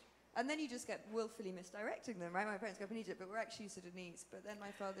Egypt. And then you just get willfully misdirecting them, right? My parents grew up in Egypt, but we're actually Sudanese. But then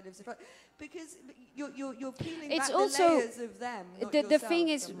my father lives in France. Because you're peeling back the layers of them, not the thing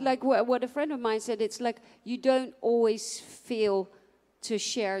is, somehow. Like what a friend of mine said, it's like you don't always feel to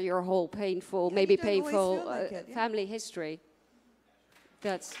share your whole painful, maybe painful family history.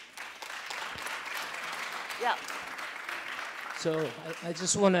 That's... Yeah. So I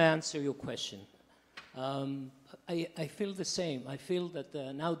just want to answer your question. I feel the same. I feel that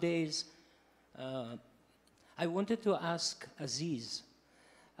nowadays, I wanted to ask Aziz,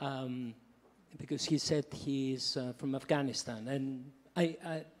 because he said he's from Afghanistan. And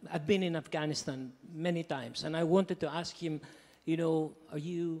I've been in Afghanistan many times. And I wanted to ask him, you know, are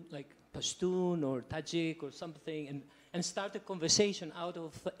you like Pashtun or Tajik or something? And start a conversation out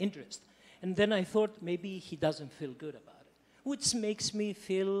of interest. And then I thought maybe he doesn't feel good about it, which makes me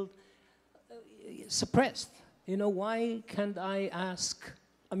feel suppressed. You know, why can't I ask?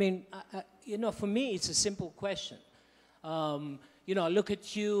 I mean, you know, for me, it's a simple question. You know, I look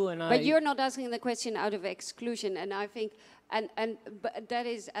at you and But you're not asking the question out of exclusion, and I think, but that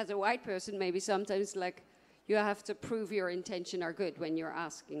is, as a white person, maybe sometimes like, you have to prove your intention are good when you're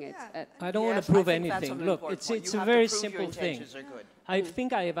asking it. I don't want to prove anything. Look, it's a very simple thing. I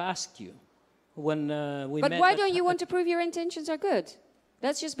think I have asked you. When we met. But why don't you want to prove your intentions are good?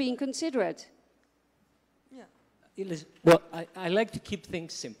 That's just being considerate. Yeah. Well, I like to keep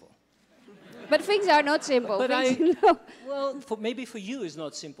things simple. But things are not simple. But well, maybe for you it's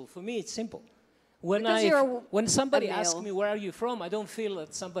not simple. For me, it's simple. When when somebody asks me where are you from, I don't feel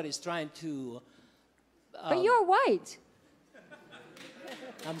that somebody's trying to. But you're white.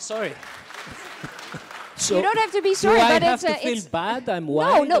 I'm sorry. So you don't have to be sorry, do I but have it's to feel bad. I'm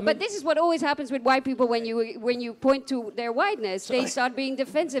white. No, but this is what always happens with white people when you point to their whiteness. They start being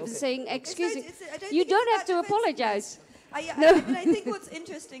defensive, saying, "Excuse me." You don't have to apologize. I think what's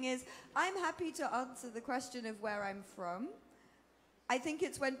interesting is I'm happy to answer the question of where I'm from. I think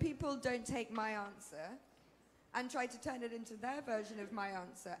it's when people don't take my answer and try to turn it into their version of my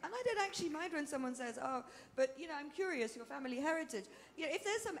answer. And I don't actually mind when someone says, oh, but, you know, I'm curious, your family heritage. You know, if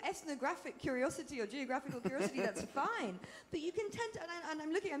there's some ethnographic curiosity or geographical curiosity, that's fine. But you can tend to, and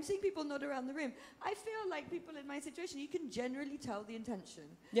I'm seeing people nod around the room. I feel like people in my situation, you can generally tell the intention.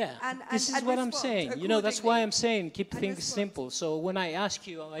 Yeah, this is what I'm saying. You know, that's why I'm saying keep things simple. So when I ask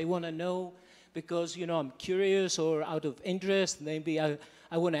you, I want to know because, you know, I'm curious or out of interest. Maybe I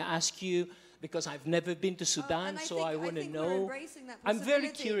want to ask you because I've never been to Sudan, so I want to know. I'm very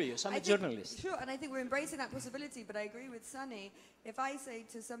curious. I'm a journalist. Sure, and I think we're embracing that possibility, but I agree with Sunny. If I say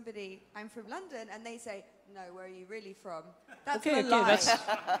to somebody, I'm from London, and they say, no, where are you really from? That's a lie.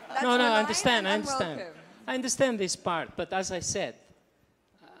 That's no, I understand. I understand this part, but as I said,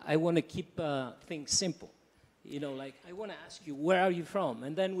 I want to keep things simple. You know, like, I want to ask you, where are you from?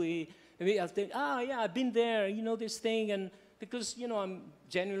 And then I'll think, yeah, I've been there, you know, this thing, and because, you know, I'm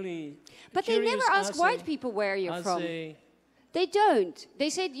generally But they never ask white people where you're from. They don't. They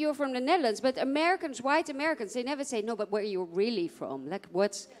say you're from the Netherlands, but Americans, white Americans, they never say, no, but where are you really from? Like,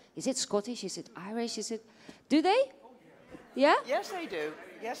 is it Scottish? Is it Irish? Is it, do they? Yeah? Yes, they do.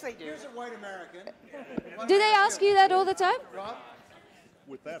 Yes, they do. Here's a white American. Do they ask you that all the time? Rob?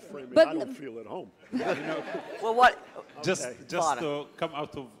 With that framing, But I don't feel at home. Well, what? Just to come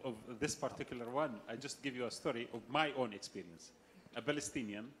out of this particular one, I just give you a story of my own experience. A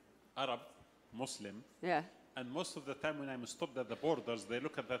Palestinian, Arab, Muslim, yeah. And most of the time when I'm stopped at the borders, they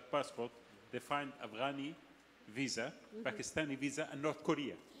look at that passport, they find Afghani visa, Pakistani visa, and North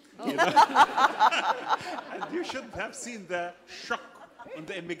Korea. Oh. You know? And you should have seen the shock on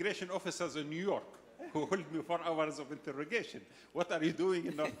the immigration officers in New York who held me 4 hours of interrogation. What are you doing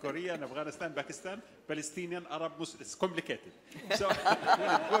in North Korea and Afghanistan, Pakistan, Palestinian, Arab, Muslim? It's complicated. So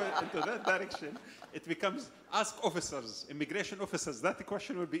when you go into that direction, it becomes ask officers, immigration officers, that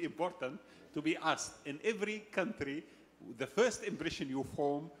question will be important to be asked. In every country, the first impression you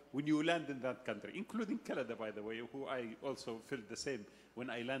form when you land in that country, including Canada, by the way, who I also felt the same when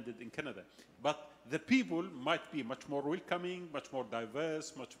I landed in Canada. But the people might be much more welcoming, much more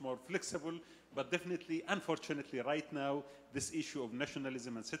diverse, much more flexible, but definitely, unfortunately, right now, this issue of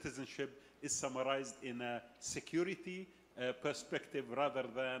nationalism and citizenship is summarized in a security perspective rather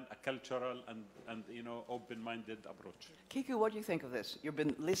than a cultural and you know, open-minded approach. Kiku, what do you think of this? You've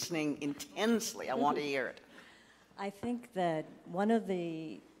been listening intensely. I want to hear it. I think that one of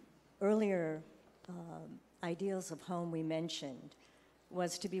the earlier ideals of home we mentioned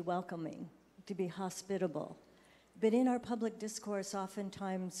was to be welcoming, to be hospitable. But in our public discourse,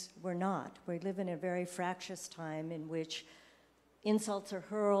 oftentimes we're not. We live in a very fractious time in which insults are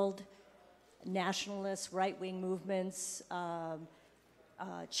hurled, nationalists, right-wing movements,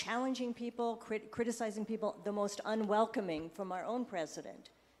 challenging people, criticizing people, the most unwelcoming from our own president,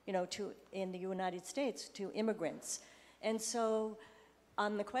 you know, in the United States, to immigrants. And so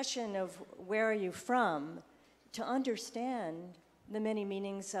on the question of where are you from, to understand the many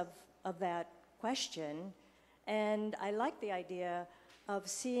meanings of that question, and I like the idea of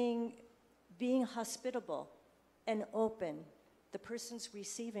being hospitable and open, the person's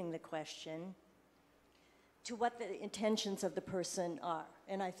receiving the question, to what the intentions of the person are.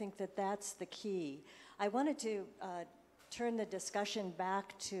 And I think that that's the key. I wanted to turn the discussion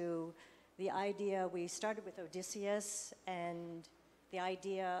back to the idea, we started with Odysseus and the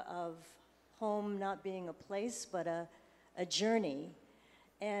idea of home not being a place, but a journey.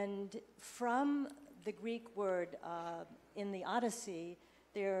 And from the Greek word in the Odyssey,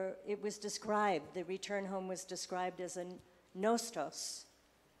 it was described, the return home was described as a nostos.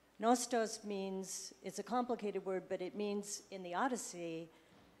 Nostos means, it's a complicated word, but it means in the Odyssey,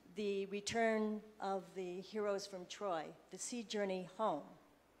 the return of the heroes from Troy, the sea journey home.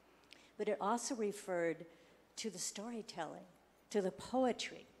 But it also referred to the storytelling, to the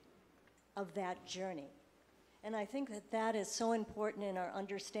poetry of that journey. And I think that that is so important in our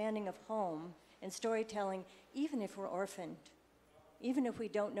understanding of home and storytelling, even if we're orphaned, even if we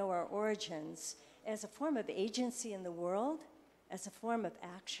don't know our origins, as a form of agency in the world, as a form of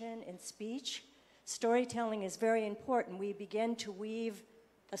action and speech. storytelling is very important. We begin to weave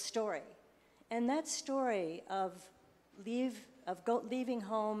a story. And that story of leaving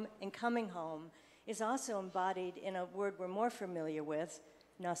home and coming home is also embodied in a word we're more familiar with,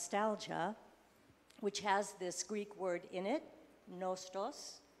 nostalgia, which has this Greek word in it,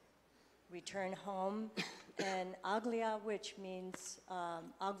 nostos, return home, and aglia, which means,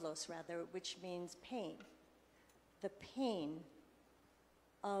 aglos rather, which means pain. The pain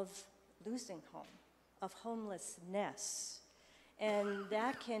of losing home, of homelessness. And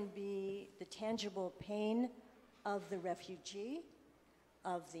that can be the tangible pain of the refugee,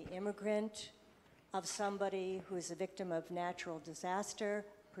 of the immigrant, of somebody who is a victim of natural disaster,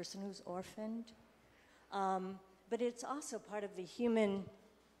 person who's orphaned. But it's also part of the human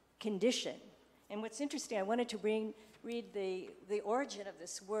condition. And what's interesting, I wanted to read the origin of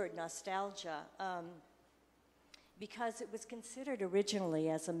this word, nostalgia, because it was considered originally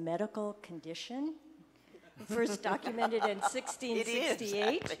as a medical condition, first documented in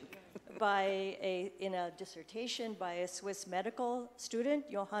 1668 in a dissertation by a Swiss medical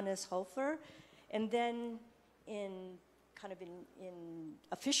student, Johannes Hofer, and then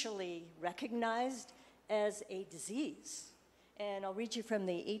officially recognized as a disease. And I'll read you from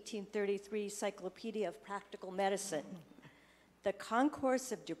the 1833 Encyclopedia of Practical Medicine. The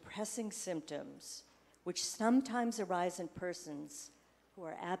concourse of depressing symptoms which sometimes arise in persons who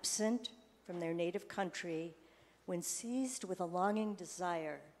are absent from their native country when seized with a longing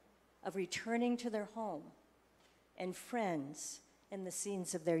desire of returning to their home and friends and the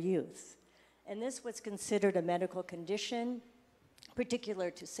scenes of their youth. And this was considered a medical condition,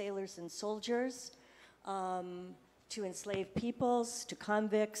 particular to sailors and soldiers, to enslaved peoples, to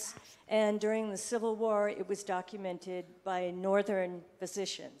convicts, and during the Civil War, it was documented by northern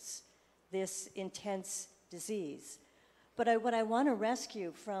physicians, this intense disease. But what I want to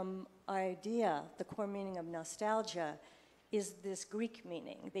rescue from our idea, the core meaning of nostalgia, is this Greek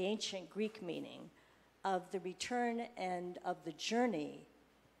meaning, the ancient Greek meaning of the return and of the journey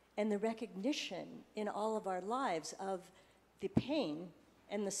and the recognition in all of our lives of the pain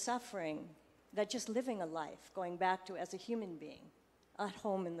and the suffering that just living a life, going back to as a human being, at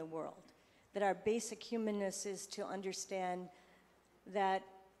home in the world. That our basic humanness is to understand that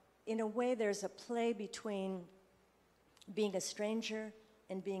in a way there's a play between being a stranger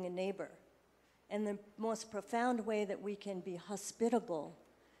and being a neighbor. And the most profound way that we can be hospitable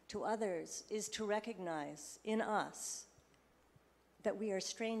to others is to recognize in us that we are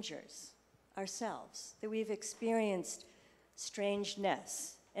strangers ourselves, that we've experienced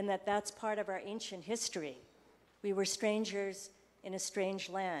strangeness, and that that's part of our ancient history. We were strangers in a strange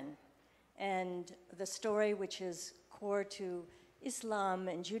land. And the story which is core to Islam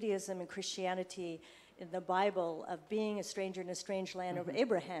and Judaism and Christianity in the Bible of being a stranger in a strange land of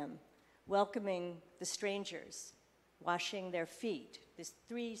Abraham, welcoming the strangers, washing their feet. There's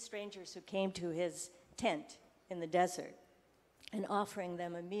 3 strangers who came to his tent in the desert and offering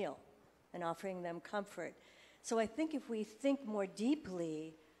them a meal and offering them comfort. So I think if we think more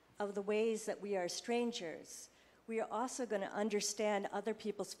deeply of the ways that we are strangers, we are also going to understand other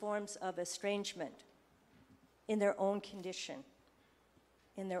people's forms of estrangement in their own condition,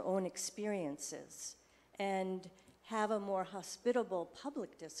 in their own experiences, and have a more hospitable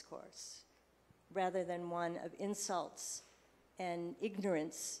public discourse rather than one of insults and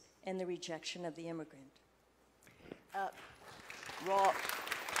ignorance and the rejection of the immigrant.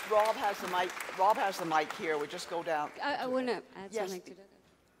 Rob has the mic. Rob has the mic here. We just go down. I want to add something to that.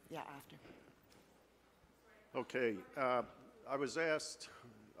 Yeah, after. Okay. I was asked,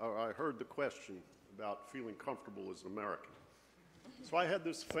 or I heard the question about feeling comfortable as an American. So I had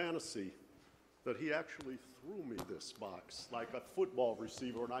this fantasy that he actually threw me this box like a football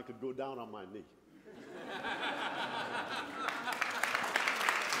receiver and I could go down on my knee.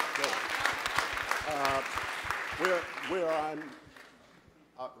 So, where I'm,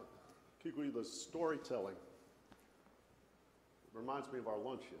 Kiku, the storytelling reminds me of our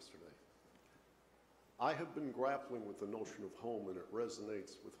lunch yesterday. I have been grappling with the notion of home, and it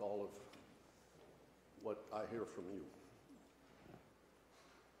resonates with all of what I hear from you.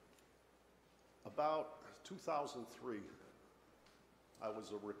 About 2003, I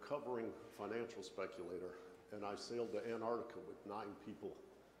was a recovering financial speculator, and I sailed to Antarctica with 9 people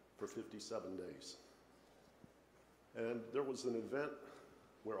for 57 days. And there was an event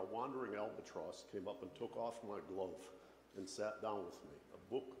where a wandering albatross came up and took off my glove and sat down with me,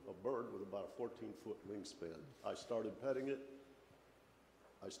 a bird with about a 14-foot wingspan. I started petting it,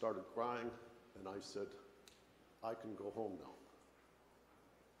 I started crying, and I said, I can go home now.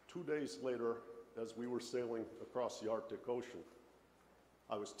 2 days later, as we were sailing across the Arctic Ocean,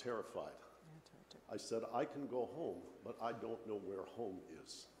 I was terrified. I said, I can go home, but I don't know where home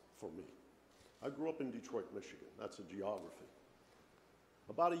is for me. I grew up in Detroit, Michigan. That's a geography.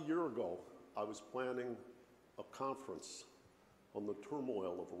 About a year ago, I was planning a conference on the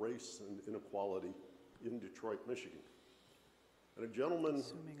turmoil of race and inequality in Detroit, Michigan. And a gentleman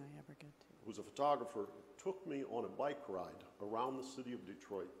who's a photographer took me on a bike ride around the city of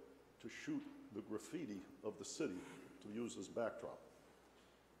Detroit to shoot the graffiti of the city to use as backdrop.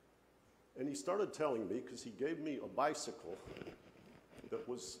 And he started telling me, because he gave me a bicycle that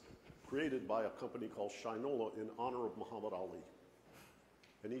was created by a company called Shinola in honor of Muhammad Ali.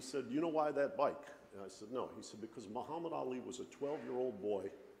 And he said, you know why that bike? And I said, no. He said, because Muhammad Ali was a 12-year-old boy,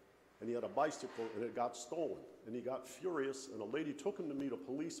 and he had a bicycle, and it got stolen. And he got furious, and a lady took him to meet a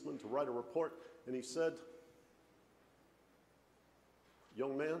policeman to write a report, and he said,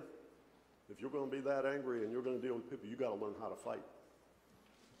 young man, if you're going to be that angry and you're going to deal with people, you got to learn how to fight.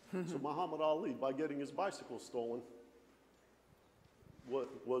 So Muhammad Ali, by getting his bicycle stolen,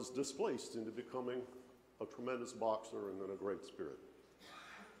 was displaced into becoming a tremendous boxer and then a great spirit.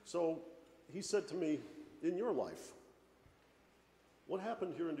 So he said to me, in your life, what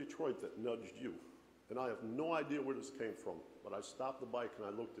happened here in Detroit that nudged you? And I have no idea where this came from, but I stopped the bike and I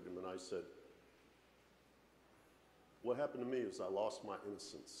looked at him and I said, what happened to me is I lost my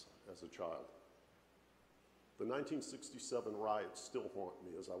innocence as a child. The 1967 riots still haunt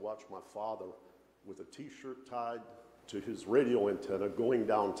me as I watch my father with a t-shirt tied to his radio antenna going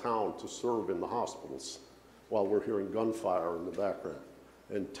downtown to serve in the hospitals while we're hearing gunfire in the background.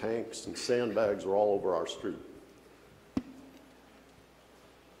 And tanks and sandbags are all over our street.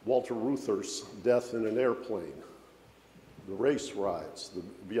 Walter Reuther's death in an airplane, the race riots, the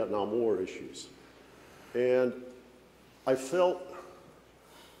Vietnam War issues. And I felt,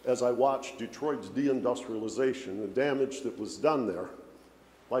 as I watched Detroit's deindustrialization, the damage that was done there,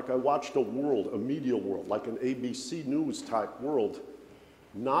 like I watched a world, a media world, like an ABC News type world,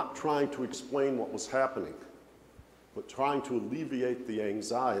 not trying to explain what was happening, but trying to alleviate the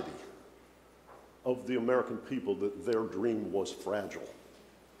anxiety of the American people that their dream was fragile.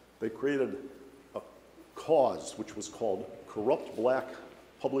 They created a cause which was called Corrupt Black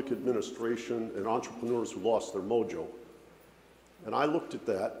Public Administration and Entrepreneurs Who Lost Their Mojo. And I looked at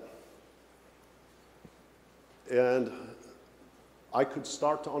that, and I could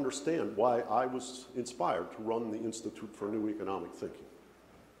start to understand why I was inspired to run the Institute for New Economic Thinking.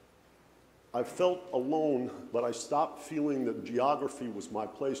 I felt alone, but I stopped feeling that geography was my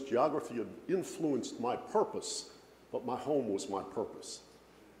place. Geography had influenced my purpose, but my home was my purpose.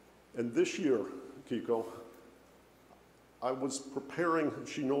 And this year, Kiko, I was preparing,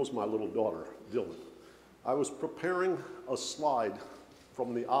 she knows my little daughter, Dylan. I was preparing a slide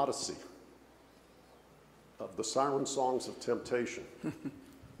from the Odyssey of the Siren Songs of Temptation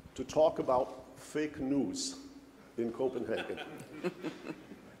to talk about fake news in Copenhagen.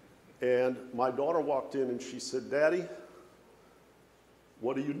 And my daughter walked in and she said, Daddy,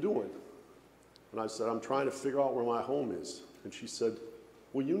 what are you doing? And I said, I'm trying to figure out where my home is. And she said,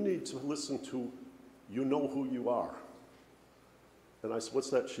 well, you need to listen to You Know Who You Are. And I said, what's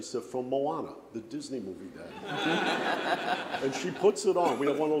that? She said, from Moana, the Disney movie, Dad. And she puts it on. We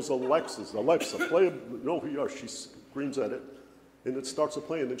have one of those Alexas. Alexa, play You Know Who You Are. She screams at it, and it starts to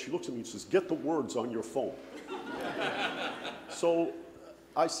play, and then she looks at me and says, get the words on your phone. So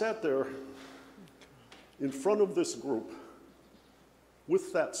I sat there in front of this group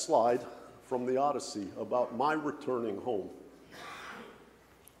with that slide from the Odyssey about my returning home.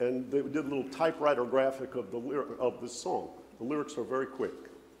 And they did a little typewriter graphic of this song. The lyrics are very quick.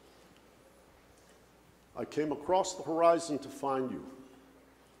 I came across the horizon to find you.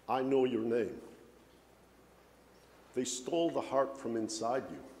 I know your name. They stole the heart from inside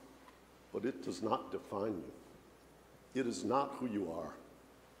you, but it does not define you. It is not who you are.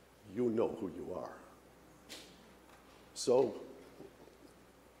 You know who you are. So,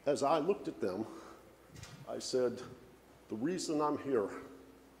 as I looked at them, I said, the reason I'm here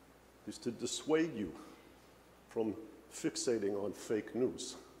is to dissuade you from fixating on fake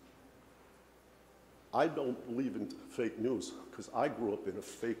news. I don't believe in fake news because I grew up in a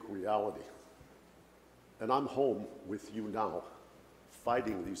fake reality. And I'm home with you now,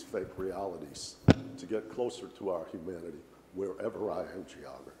 fighting these fake realities to get closer to our humanity wherever I am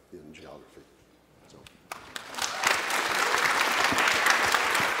in geography. So.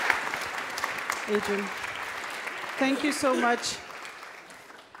 Adrienne, thank you so much.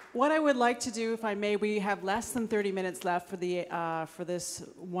 What I would like to do, if I may, we have less than 30 minutes left for this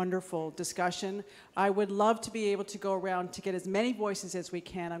wonderful discussion. I would love to be able to go around to get as many voices as we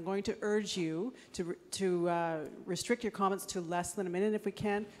can. I'm going to urge you to restrict your comments to less than a minute if we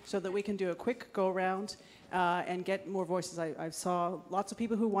can, so that we can do a quick go around and get more voices. I saw lots of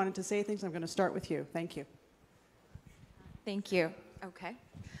people who wanted to say things. I'm going to start with you. Thank you. Thank you. Okay.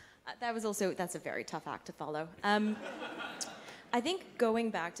 That's a very tough act to follow. I think going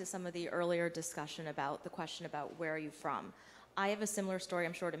back to some of the earlier discussion about the question about where are you from, I have a similar story,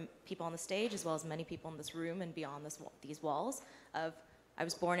 I'm sure, to people on the stage, as well as many people in this room and beyond these walls, of I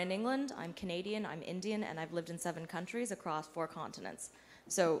was born in England, I'm Canadian, I'm Indian, and I've lived in 7 countries across 4 continents.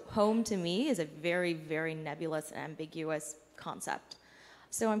 So home to me is a very, very nebulous and ambiguous concept.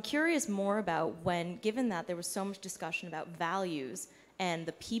 So I'm curious more about when, given that there was so much discussion about values and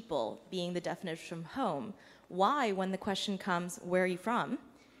the people being the definition of home, why, when the question comes, where are you from,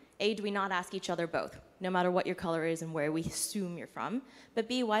 A, do we not ask each other both, no matter what your color is and where we assume you're from, but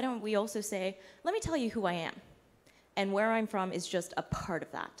B, why don't we also say, let me tell you who I am, and where I'm from is just a part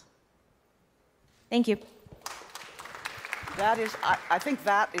of that. Thank you. That is, I think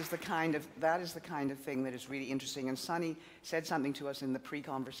that is the kind of thing that is really interesting. And Sunny said something to us in the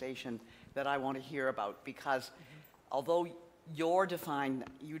pre-conversation that I want to hear about, because although you define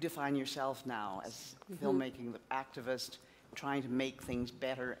yourself now as filmmaking activist, trying to make things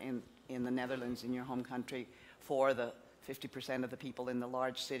better in the Netherlands, in your home country, for the 50% of the people in the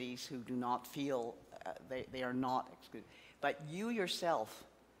large cities who do not feel they are not excluded. But you yourself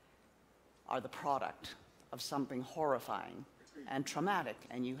are the product of something horrifying and traumatic,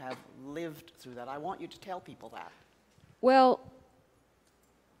 and you have lived through that. I want you to tell people that. Well,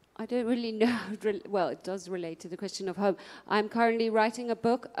 I don't really know. Well, it does relate to the question of home. I'm currently writing a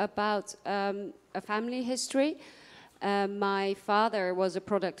book about a family history. My father was a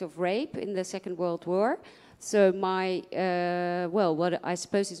product of rape in the Second World War. So my, what I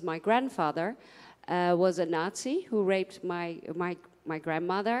suppose is my grandfather was a Nazi who raped my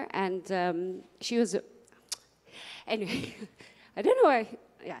grandmother, and she was anyway, I don't know why,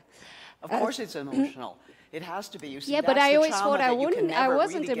 yeah. Of course it's emotional. It has to be. You see, yeah, but I always thought I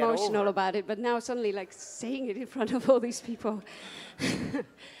wasn't really emotional about it, but now suddenly, like, saying it in front of all these people.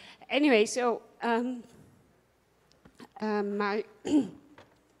 Anyway, so my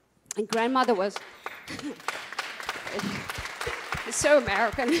grandmother was so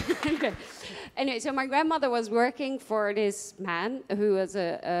American. Anyway, so my grandmother was working for this man who was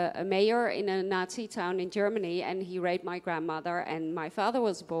a mayor in a Nazi town in Germany, and he raped my grandmother, and my father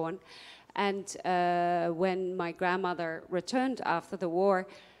was born. And when my grandmother returned after the war,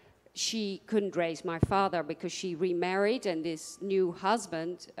 she couldn't raise my father because she remarried, and this new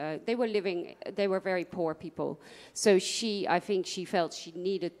husband, they were very poor people. So I think she felt she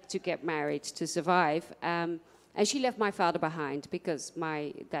needed to get married to survive. And she left my father behind because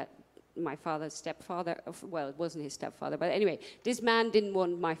my father's stepfather, well, it wasn't his stepfather, but anyway, this man didn't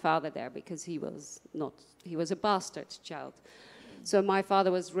want my father there because he was a bastard child. So my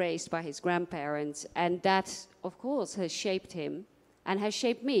father was raised by his grandparents, and that, of course, has shaped him and has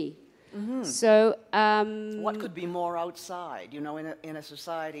shaped me. Mm-hmm. So what could be more outside, you know, in a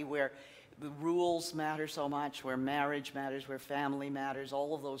society where the rules matter so much, where marriage matters, where family matters,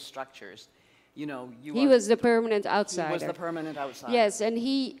 all of those structures. You know, he was the permanent outsider. He was the permanent outsider. Yes, and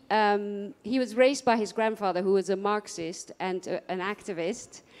he was raised by his grandfather, who was a Marxist and an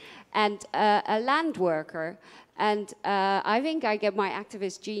activist, and a land worker. And I think I get my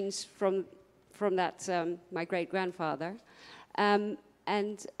activist genes from that my great grandfather,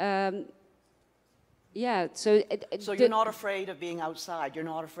 yeah. So you're not afraid of being outside. You're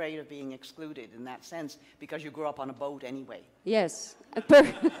not afraid of being excluded in that sense because you grew up on a boat anyway. Yes.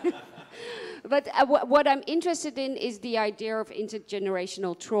 But what I'm interested in is the idea of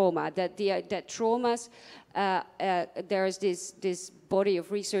intergenerational trauma, that traumas, there's this body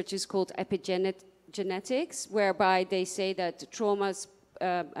of researchers called epigenetics, whereby they say that traumas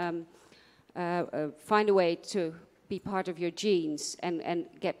find a way to be part of your genes and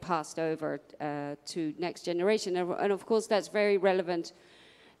get passed over to next generation. And of course, that's very relevant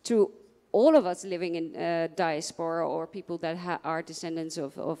to all of us living in diaspora, or people that are descendants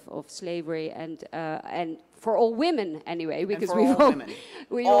of slavery, and for all women anyway, because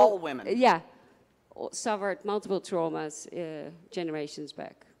all women, yeah, suffered multiple traumas generations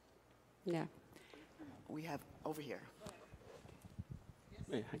back. Yeah. We have over here.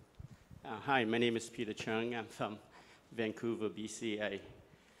 Hi, my name is Peter Chung. I'm from Vancouver, BC.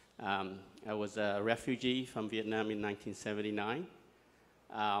 I was a refugee from Vietnam in 1979.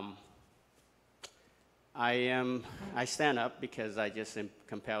 I stand up because I just am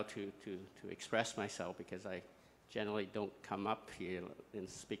compelled to express myself, because I generally don't come up here and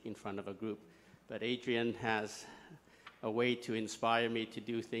speak in front of a group. But Adrienne has a way to inspire me to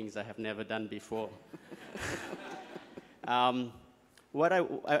do things I have never done before. I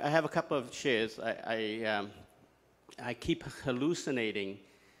have a couple of shares. I keep hallucinating.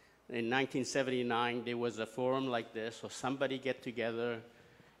 In 1979, there was a forum like this, or somebody get together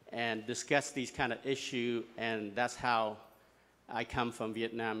and discuss these kind of issues, and that's how I come from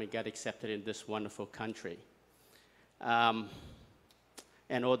Vietnam and got accepted in this wonderful country. And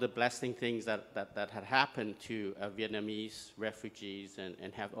all the blessing things that had happened to Vietnamese refugees,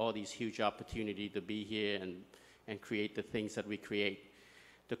 and have all these huge opportunity to be here and create the things that we create.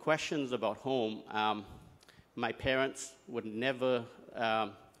 The questions about home, my parents would never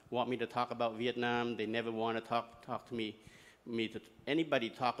want me to talk about Vietnam. They never want to talk to me to anybody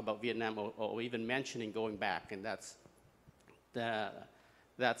talk about Vietnam, or even mentioning going back, and that's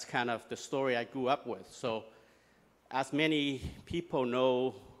kind of the story I grew up with. So, as many people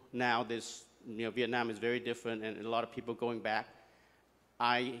know now, Vietnam is very different, and a lot of people going back.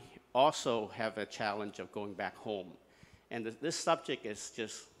 I also have a challenge of going back home, and this subject is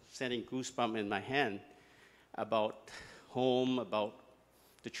just sending goosebumps in my hand about home, about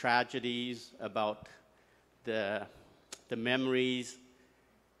the tragedies, about the memories.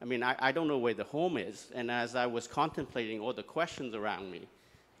 I mean, I don't know where the home is, and as I was contemplating all the questions around me,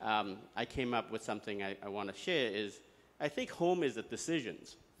 I came up with something I want to share. Is I think home is the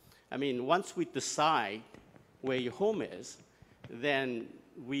decisions. I mean, once we decide where your home is, then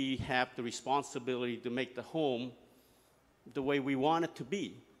we have the responsibility to make the home the way we want it to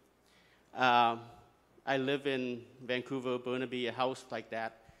be. I live in Vancouver, Burnaby, a house like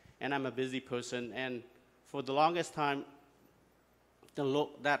that, and I'm a busy person, and for the longest time,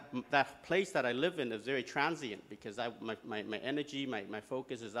 that place that I live in is very transient, because my energy, my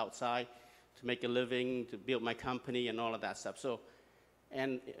focus is outside to make a living, to build my company and all of that stuff. So,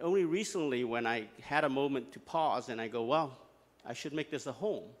 and only recently when I had a moment to pause and I go, well, I should make this a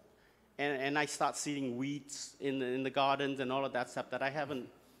home. And I start seeing weeds in the gardens and all of that stuff that I haven't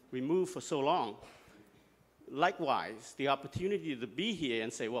removed for so long. Likewise, the opportunity to be here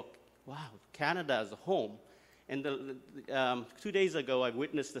and say, well, wow, Canada is a home. And 2 days ago, I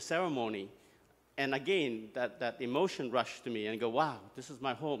witnessed the ceremony. And again, that emotion rushed to me and go, wow, this is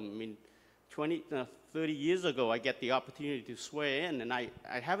my home. I mean, 30 years ago, I get the opportunity to swear in, and I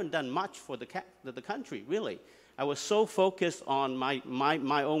haven't done much for the country, really. I was so focused on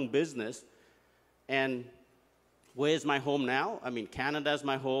my own business. And where's my home now? I mean, Canada's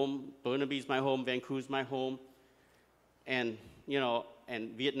my home, Burnaby's my home, Vancouver's my home. And, and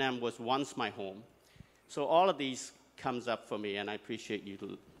Vietnam was once my home. So all of these comes up for me, and I appreciate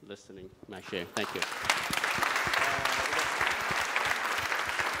you listening to my share. Thank you.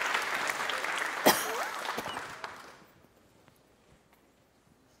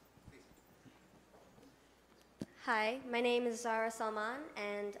 Hi, my name is Zara Salman,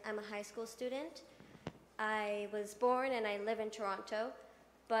 and I'm a high school student. I was born and I live in Toronto,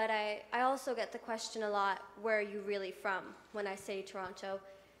 but I also get the question a lot, where are you really from, when I say Toronto.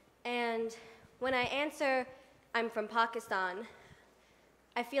 And when I answer, I'm from Pakistan,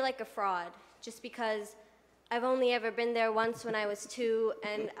 I feel like a fraud, just because I've only ever been there once when I was 2,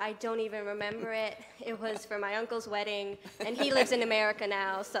 and I don't even remember it. It was for my uncle's wedding, and he lives in America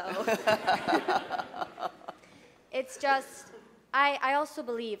now, so. It's just, I also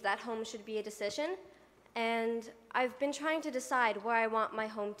believe that home should be a decision, and I've been trying to decide where I want my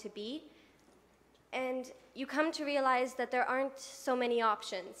home to be, and you come to realize that there aren't so many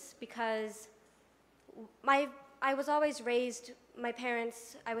options, because I was always raised, my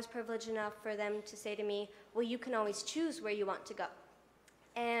parents, I was privileged enough for them to say to me, well, you can always choose where you want to go.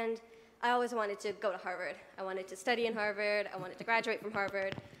 And I always wanted to go to Harvard. I wanted to study in Harvard. I wanted to graduate from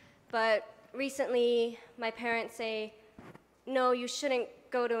Harvard. But recently, my parents say, no, you shouldn't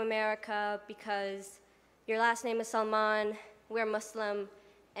go to America because your last name is Salman, we're Muslim,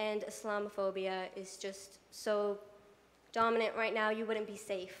 and Islamophobia is just so dominant right now, you wouldn't be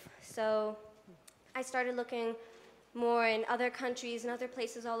safe. So I started looking more in other countries and other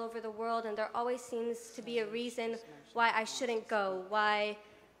places all over the world, and there always seems to be a reason why I shouldn't go, why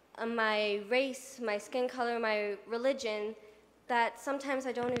my race, my skin color, my religion, that sometimes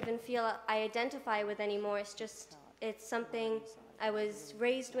I don't even feel I identify with anymore. It's just, it's something I was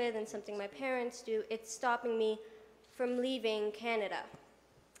raised with and something my parents do. It's stopping me from leaving Canada.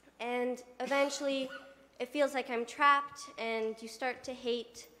 And eventually, it feels like I'm trapped, and you start to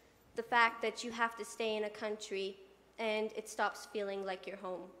hate the fact that you have to stay in a country, and it stops feeling like your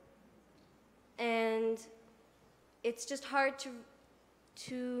home. And it's just hard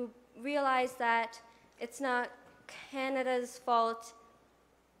to realize that it's not Canada's fault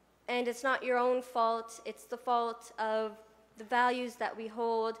and it's not your own fault. It's the fault of the values that we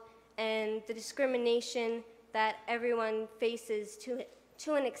hold and the discrimination that everyone faces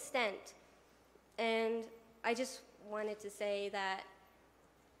to an extent. And I just wanted to say that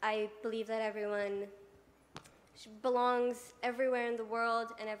I believe that everyone belongs everywhere in the world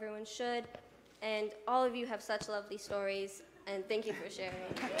and everyone should. And all of you have such lovely stories, and thank you for sharing.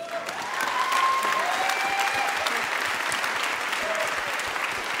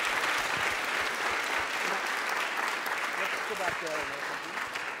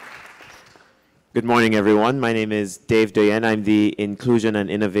 Good morning, everyone. My name is Dave Doyen. I'm the Inclusion and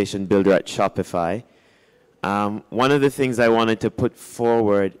Innovation Builder at Shopify. One of the things I wanted to put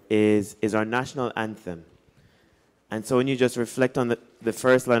forward is our national anthem. And so when you just reflect on the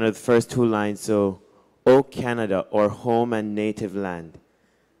first line or the first two lines, so, O Canada, or home and native land.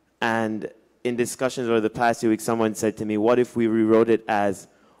 And in discussions over the past few weeks, someone said to me, what if we rewrote it as,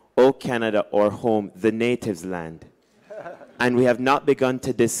 O Canada, or home, the natives' land? And we have not begun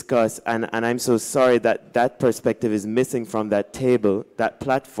to discuss, and I'm so sorry that that perspective is missing from that table, that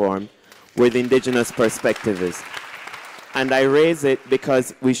platform, where the Indigenous perspective is. And I raise it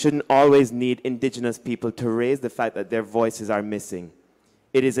because we shouldn't always need Indigenous people to raise the fact that their voices are missing.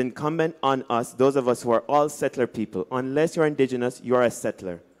 It is incumbent on us, those of us who are all settler people, unless you're Indigenous, you're a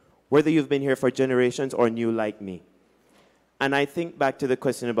settler, whether you've been here for generations or new like me. And I think back to the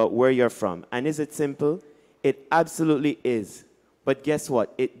question about where you're from. And is it simple? It absolutely is. But guess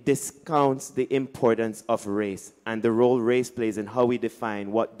what? It discounts the importance of race and the role race plays in how we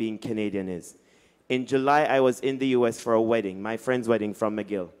define what being Canadian is. In July, I was in the US for a wedding, my friend's wedding from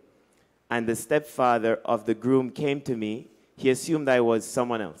McGill. And the stepfather of the groom came to me. He assumed I was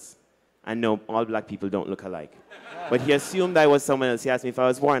someone else. And no, all black people don't look alike. But he assumed I was someone else. He asked me if I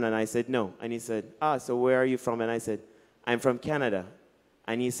was born, and I said no. And he said, so where are you from? And I said, I'm from Canada.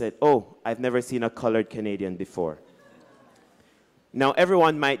 And he said, oh, I've never seen a colored Canadian before. Now,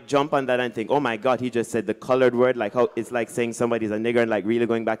 everyone might jump on that and think, oh my God, he just said the colored word, like how it's like saying somebody's a nigger and like really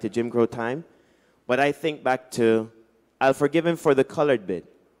going back to Jim Crow time. But I think back to, I'll forgive him for the colored bit.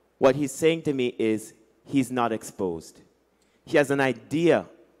 What he's saying to me is, he's not exposed. He has an idea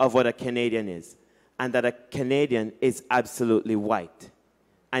of what a Canadian is, and that a Canadian is absolutely white.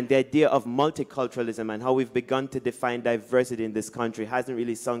 And the idea of multiculturalism and how we've begun to define diversity in this country hasn't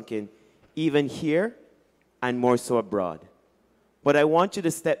really sunk in, even here and more so abroad. But I want you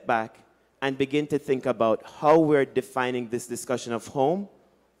to step back and begin to think about how we're defining this discussion of home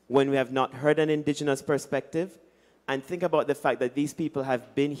when we have not heard an Indigenous perspective, and think about the fact that these people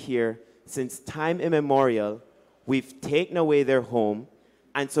have been here since time immemorial. We've taken away their home,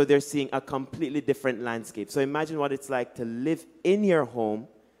 and so they're seeing a completely different landscape. So imagine what it's like to live in your home,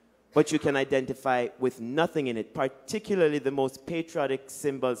 but you can identify with nothing in it, particularly the most patriotic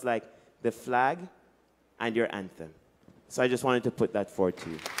symbols like the flag and your anthem. So I just wanted to put that forward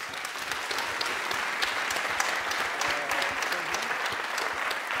to you.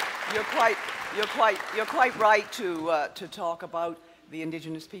 You're quite right to talk about the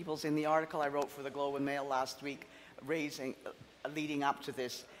Indigenous peoples in the article I wrote for the Globe and Mail last week, leading up to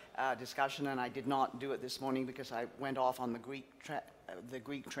this discussion, and I did not do it this morning because I went off on the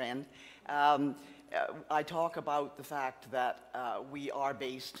Greek trend. I talk about the fact that we are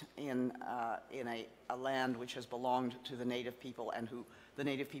based in a land which has belonged to the Native people, and the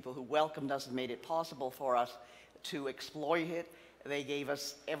Native people who welcomed us and made it possible for us to exploit it. They gave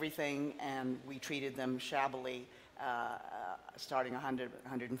us everything, and we treated them shabbily starting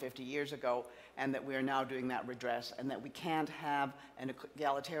 150 years ago, and that we are now doing that redress, and that we can't have an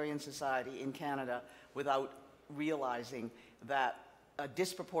egalitarian society in Canada without realizing that a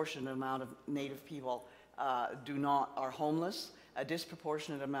disproportionate amount of Native people are homeless. A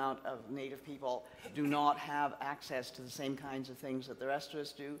disproportionate amount of Native people do not have access to the same kinds of things that the rest of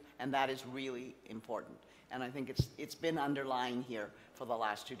us do, and that is really important. And I think it's been underlying here for the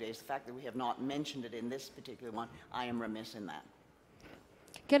last 2 days. The fact that we have not mentioned it in this particular one, I am remiss in that.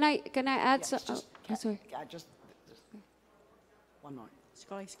 Can I add something? Sorry. Just one more.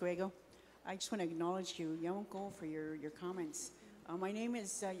 Scholas Grego, I just want to acknowledge you, Yamako, for your comments. My name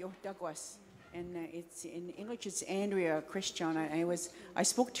is Yo Douglas, and it's in English. It's Andrea Christian. I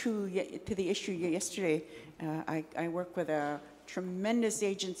spoke to the issue yesterday. I work with a tremendous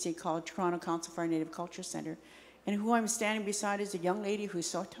agency called Toronto Council for Our Native Culture Center, and who I'm standing beside is a young lady who's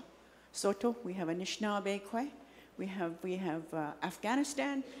Soto. We have Anishinaabe Kwe, we have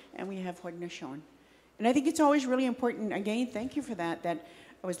Afghanistan, and we have Haudenosaunee. And I think it's always really important. Again, thank you for that. That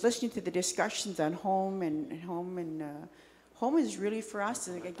I was listening to the discussions on home home is really for us.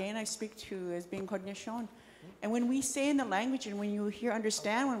 And again, I speak to as being cognition. And when we say in the language, and when you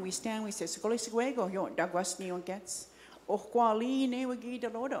understand, when we stand, we say, "Skole sigwego, yo dagwas ni on gets." O kwali ne wagi da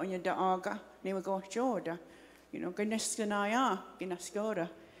loda on your daaga ne wago joda. You know, gneskanaya, gnaskoda.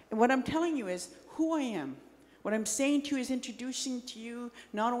 And what I'm telling you is who I am. What I'm saying to you is introducing to you,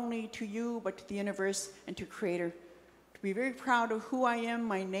 not only to you, but to the universe and to Creator. To be very proud of who I am,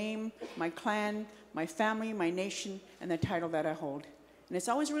 my name, my clan, my family, my nation, and the title that I hold. And it's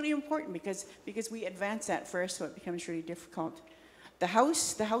always really important because we advance that first, so it becomes really difficult. The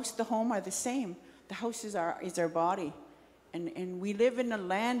house, the home are the same. The house is our body. And we live in a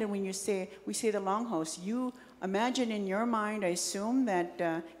land, and when we say the longhouse, you imagine in your mind, I assume,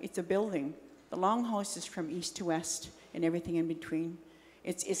 that it's a building. The longhouse is from east to west and everything in between.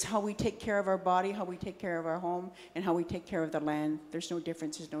 It's how we take care of our body, how we take care of our home, and how we take care of the land. There's no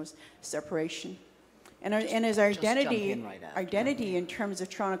difference, there's no separation. And as our identity in terms of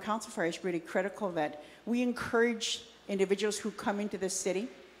Toronto Council Fire is really critical, that we encourage individuals who come into the city.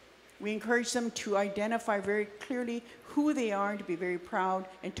 We encourage them to identify very clearly who they are, to be very proud,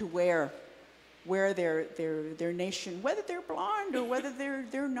 and to wear their nation, whether they're blonde or whether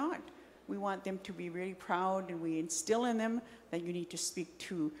they're not. We want them to be really proud, and we instill in them that you need to speak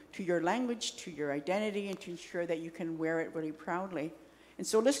to your language, to your identity, and to ensure that you can wear it really proudly. And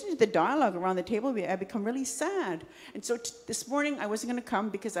so listening to the dialogue around the table, I become really sad. And so this morning I wasn't going to come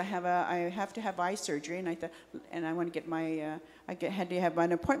because I have to have eye surgery, and I want to get my I had to have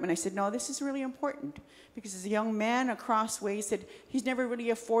an appointment. I said, no, this is really important, because as a young man across ways, said he's never really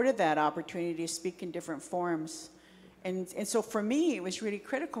afforded that opportunity to speak in different forums. And so for me, it was really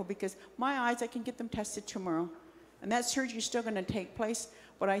critical, because my eyes, I can get them tested tomorrow. And that surgery is still going to take place.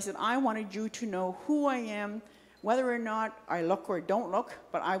 But I said, I wanted you to know who I am, whether or not I look or don't look,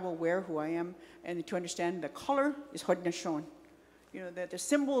 but I will wear who I am, and to understand the color is hodnashon. You know, the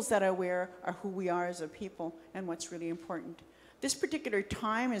symbols that I wear are who we are as a people and what's really important. This particular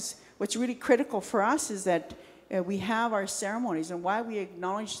time is, what's really critical for us is that we have our ceremonies, and why we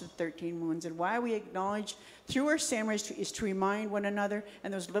acknowledge the 13 moons, and why we acknowledge through our ceremonies is to remind one another,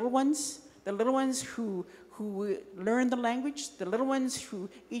 and those little ones, the little ones who learn the language, the little ones who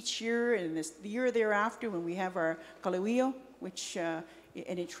each year and the year thereafter, when we have our kalawio, which and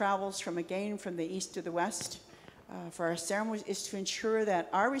it travels from the east to the west, for our ceremonies, is to ensure that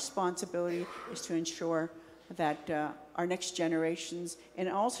our responsibility is to ensure that our next generations, and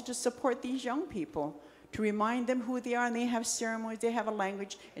also to support these young people, to remind them who they are, and they have ceremonies, they have a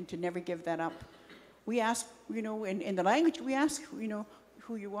language, and to never give that up. We ask, you know, in the language, we ask, you know,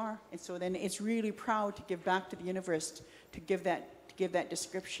 who you are, and so then it's really proud to give back to the universe, to give that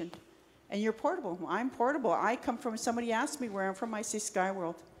description. And you're portable. I'm portable. I come from, somebody asked me where I'm from, I say Sky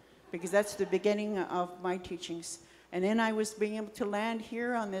World, because that's the beginning of my teachings. And then I was being able to land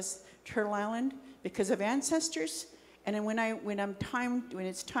here on this Turtle Island because of ancestors. And then when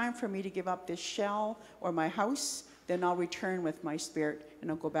it's time for me to give up this shell or my house, then I'll return with my spirit and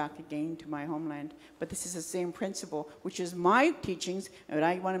I'll go back again to my homeland. But this is the same principle, which is my teachings, and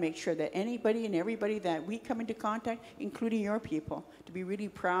I want to make sure that anybody and everybody that we come into contact, including your people, to be really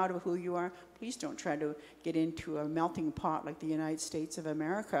proud of who you are. Please don't try to get into a melting pot like the United States of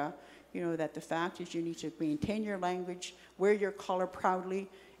America. You know, that the fact is you need to maintain your language, wear your color proudly,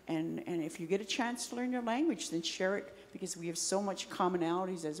 and if you get a chance to learn your language, then share it, because we have so much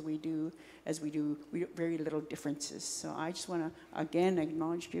commonalities as we do very little differences. So I just want to, again,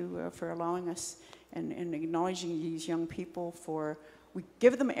 acknowledge you for allowing us, and acknowledging these young people for, we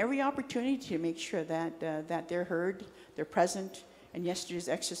give them every opportunity to make sure that they're heard, they're present. And yesterday's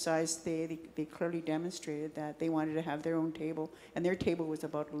exercise, they clearly demonstrated that they wanted to have their own table, and their table was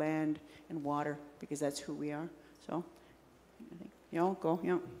about land and water, because that's who we are. So, I think,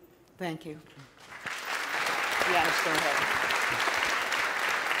 go, Thank you. Yannis, go ahead.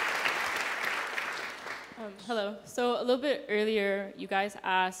 Hello. So a little bit earlier, you guys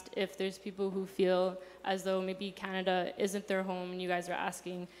asked if there's people who feel as though maybe Canada isn't their home, and you guys are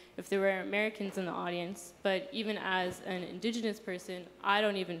asking if there were Americans in the audience. But even as an Indigenous person, I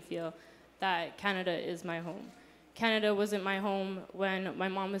don't even feel that Canada is my home. Canada wasn't my home when my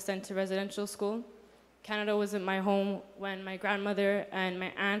mom was sent to residential school. Canada wasn't my home when my grandmother and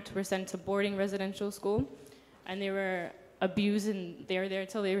my aunt were sent to boarding residential school, and they were abused, and they were there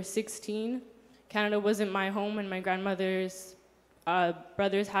till they were 16. Canada wasn't my home when my grandmother's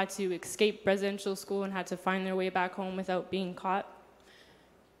brothers had to escape residential school and had to find their way back home without being caught.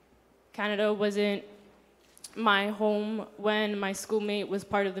 Canada wasn't my home when my schoolmate was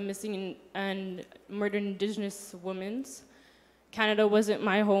part of the missing and murdered Indigenous women's. Canada wasn't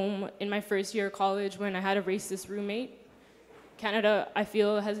my home in my first year of college when I had a racist roommate. Canada, I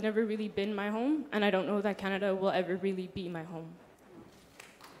feel, has never really been my home, and I don't know that Canada will ever really be my home.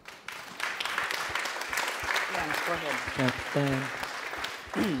 Yannis, go ahead.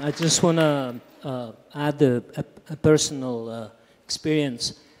 Yeah, I just want to add a personal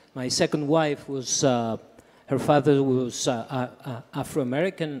experience. My second wife was, her father was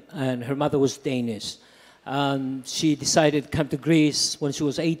Afro-American and her mother was Danish. She decided to come to Greece when she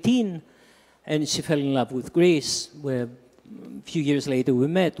was 18, and she fell in love with Greece, where a few years later we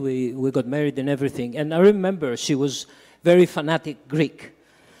met, we got married and everything. And I remember she was very fanatic Greek.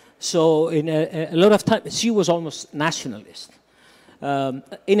 So in a lot of time, she was almost nationalist,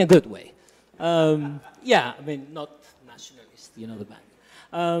 in a good way. Yeah, I mean, not nationalist, you know the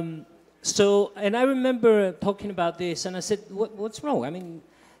band. And I remember talking about this, and I said, what's wrong? I mean,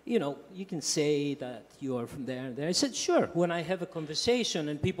 you know, you can say that you are from there and there. I said, sure. When I have a conversation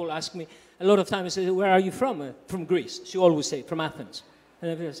and people ask me, a lot of times I say, where are you from? From Greece. She always say, from Athens.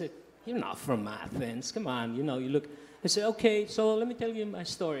 And I say, you're not from Athens. Come on, you know, you look. I said, okay, so let me tell you my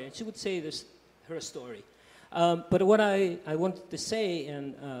story. And she would say this, her story. But what I wanted to say,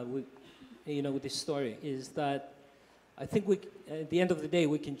 and you know, with this story, is that I think at the end of the day,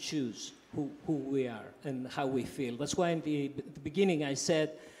 we can choose who we are and how we feel. That's why in the beginning I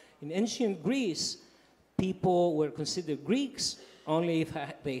said, in ancient Greece, people were considered Greeks only if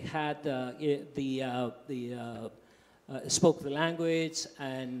they had spoke the language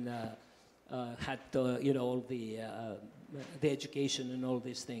and had you know, all the education and all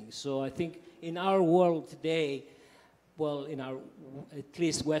these things. So I think in our world today, well, in our at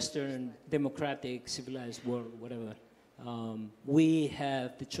least Western democratic civilized world, whatever, we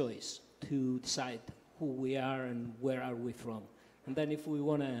have the choice to decide who we are and where are we from. And then if we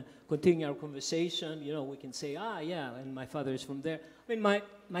want to continue our conversation, you know, we can say, yeah, and my father is from there. I mean,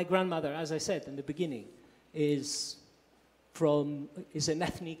 my grandmother, as I said in the beginning, is an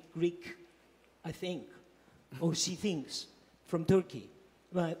ethnic Greek, I think, or she thinks, from Turkey.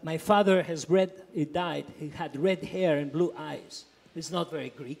 My father he died, he had red hair and blue eyes. It's not very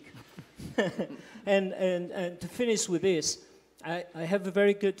Greek. and to finish with this, I have a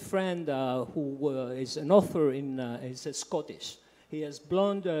very good friend who is an author he's Scottish. He has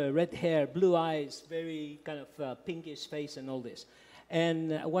blonde, red hair, blue eyes, very kind of pinkish face and all this.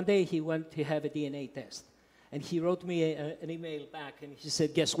 And one day he went to have a DNA test. And he wrote me an email back and he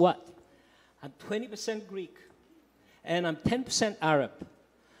said, guess what? I'm 20% Greek and I'm 10% Arab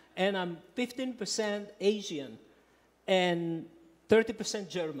and I'm 15% Asian and 30%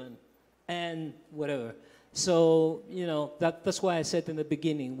 German and whatever. So, you know, that's why I said in the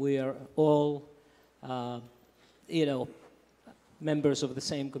beginning, we are all, you know, members of the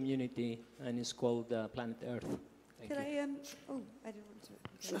same community, and it's called Planet Earth. Thank you. I didn't want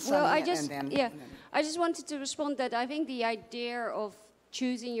to. Well, I just wanted to respond that I think the idea of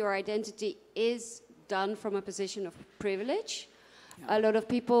choosing your identity is done from a position of privilege. Yeah. A lot of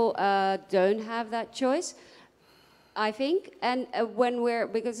people don't have that choice, I think, and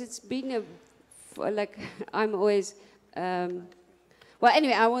because it's been like I'm always, well,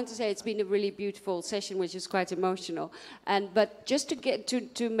 anyway, I want to say it's been a really beautiful session, which is quite emotional. But just to get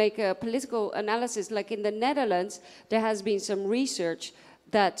to make a political analysis, like in the Netherlands, there has been some research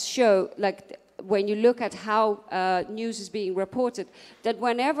that show, like when you look at how news is being reported, that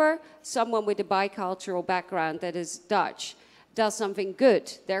whenever someone with a bicultural background that is Dutch does something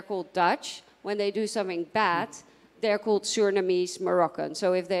good, they're called Dutch. When they do something bad, they're called Surinamese Moroccan.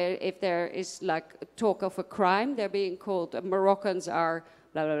 So if there is like talk of a crime, they're being called Moroccans are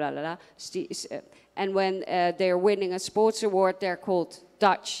blah, blah, blah, blah, blah. And when they're winning a sports award, they're called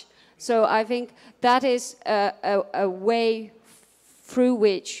Dutch. So I think that is a way through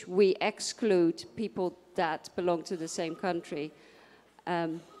which we exclude people that belong to the same country. I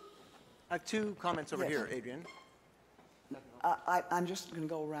have two comments over here, Adrienne. I'm just going to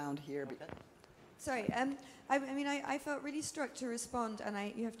go around here. Okay. Sorry, I mean, I felt really struck to respond, and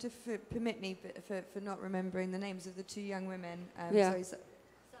you have to permit me for not remembering the names of the two young women. Sorry,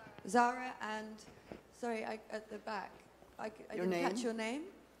 Zara and, sorry, at the back. I didn't catch your name.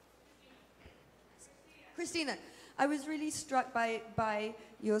 Christina. I was really struck by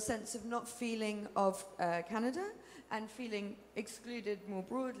your sense of not feeling of Canada and feeling excluded more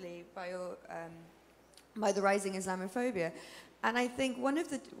broadly by the rising Islamophobia. And I think one of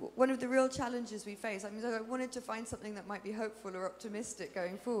the real challenges we face, I mean, I wanted to find something that might be hopeful or optimistic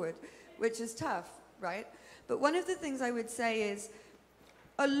going forward, which is tough, right? But one of the things I would say is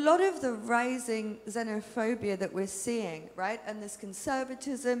a lot of the rising xenophobia that we're seeing, right, and this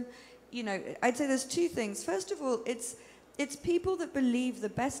conservatism, you know, I'd say there's two things. First of all, it's it's people that believe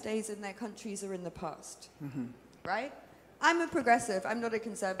the best days in their countries are in the past, right? I'm a progressive, I'm not a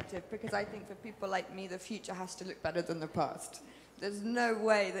conservative, because I think for people like me, the future has to look better than the past. There's no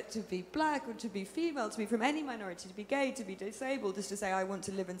way that to be black or to be female, to be from any minority, to be gay, to be disabled, is to say, I want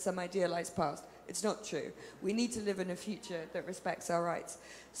to live in some idealized past. It's not true. We need to live in a future that respects our rights.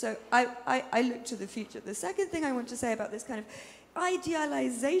 So I look to the future. The second thing I want to say about this kind of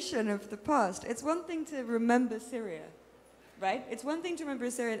idealization of the past, it's one thing to remember Syria, right? It's one thing to remember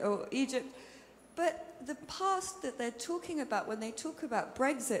Syria or Egypt, but the past that they're talking about when they talk about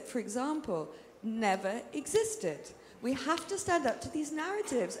Brexit, for example, never existed. We have to stand up to these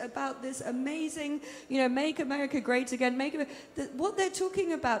narratives about this amazing, you know, make America great again, what they're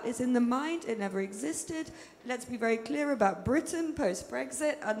talking about is in the mind, it never existed. Let's be very clear about Britain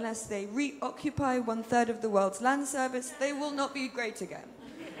post-Brexit. Unless they reoccupy 1/3 of the world's land surface, they will not be great again.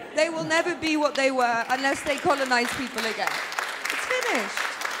 They will never be what they were unless they colonize people again. It's finished.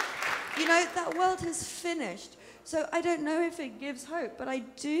 You know, that world has finished. So I don't know if it gives hope, but I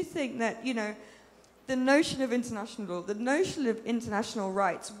do think that, you know, the notion of international law, the notion of international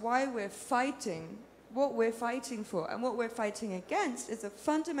rights, why we're fighting, what we're fighting for, and what we're fighting against is a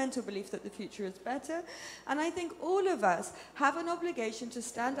fundamental belief that the future is better. And I think all of us have an obligation to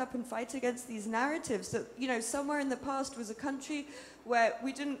stand up and fight against these narratives that, you know, somewhere in the past was a country where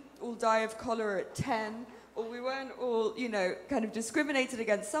we didn't all die of cholera at 10, or we weren't all, you know, kind of discriminated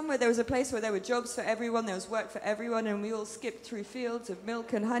against. Somewhere there was a place where there were jobs for everyone, there was work for everyone, and we all skipped through fields of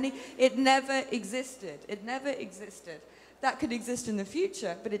milk and honey. It never existed. It never existed. That could exist in the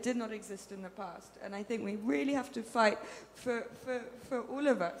future, but it did not exist in the past. And I think we really have to fight for all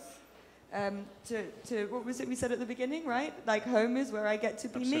of us. What was it we said at the beginning, right? Like, home is where I get to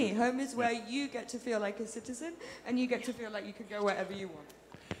be me. Home is where you get to feel like a citizen, and you get to feel like you can go wherever you want.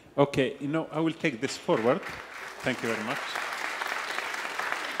 Okay, you know, I will take this forward. Thank you very much.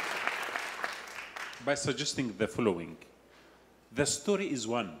 By suggesting the following. The story is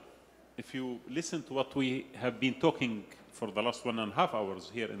one. If you listen to what we have been talking for the last 1.5 hours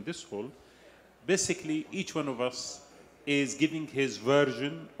here in this hall, basically each one of us is giving his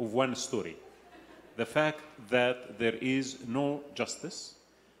version of one story. The fact that there is no justice,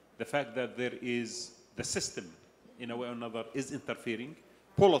 the fact that there is the system, in a way or another, is interfering,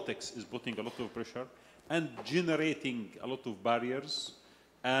 politics is putting a lot of pressure and generating a lot of barriers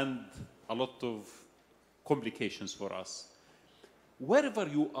and a lot of complications for us. Wherever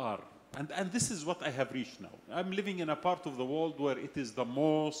you are, and this is what I have reached now. I'm living in a part of the world where it is the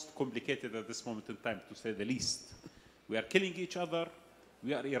most complicated at this moment in time, to say the least. We are killing each other,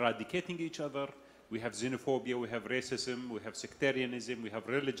 we are eradicating each other, we have xenophobia, we have racism, we have sectarianism, we have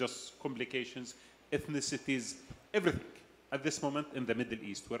religious complications, ethnicities, everything at this moment in the Middle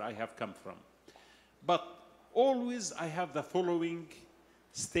East, where I have come from. But always I have the following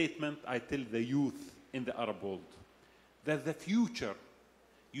statement I tell the youth in the Arab world, that the future,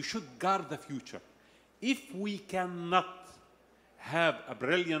 you should guard the future. If we cannot have a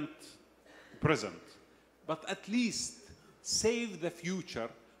brilliant present, but at least save the future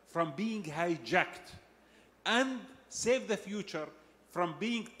from being hijacked and save the future from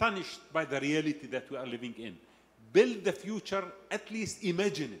being punished by the reality that we are living in. Build the future, at least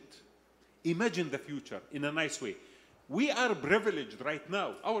imagine it. Imagine the future in a nice way. We are privileged right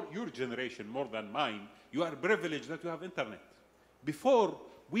now, your generation more than mine, you are privileged that you have internet. Before,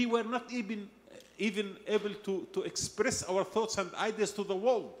 we were not even able to express our thoughts and ideas to the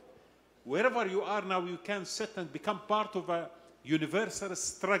world. Wherever you are now, you can sit and become part of a universal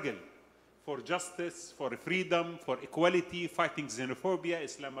struggle for justice, for freedom, for equality, fighting xenophobia,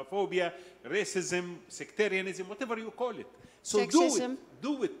 Islamophobia, racism, sectarianism, whatever you call it. So Sexism.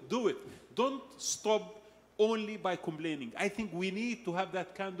 do it. Don't stop only by complaining. I think we need to have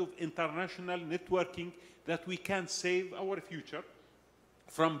that kind of international networking that we can save our future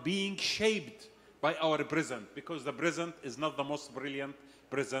from being shaped by our present, because the present is not the most brilliant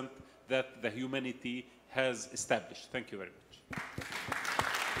present that the humanity has established. Thank you very much.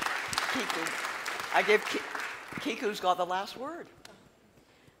 Kiku. Kiku's got the last word.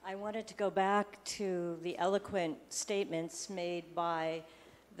 I wanted to go back to the eloquent statements made by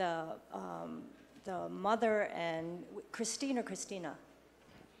the mother and Christina,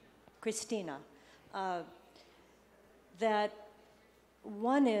 that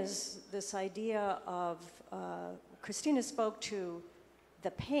one is this idea of, Christina spoke to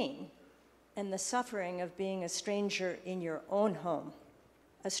the pain and the suffering of being a stranger in your own home,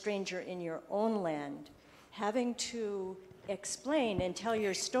 a stranger in your own land. Having to explain and tell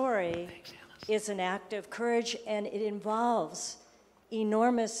your story is an act of courage, and it involves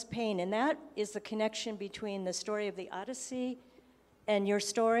enormous pain. And that is the connection between the story of the Odyssey and your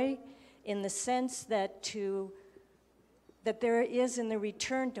story, in the sense that there is in the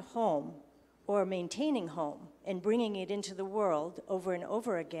return to home, or maintaining home and bringing it into the world over and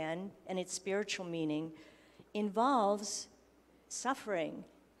over again, and its spiritual meaning, involves suffering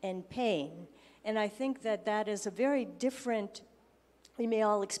and pain. And I think that that is a very different, we may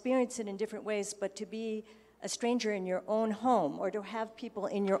all experience it in different ways, but to be a stranger in your own home, or to have people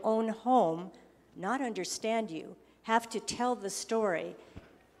in your own home not understand you, have to tell the story,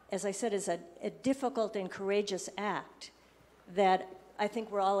 as I said, is a difficult and courageous act that I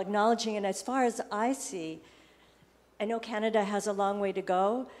think we're all acknowledging. And as far as I see, I know Canada has a long way to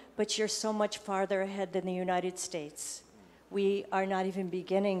go, but you're so much farther ahead than the United States. We are not even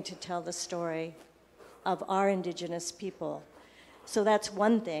beginning to tell the story of our Indigenous people. So that's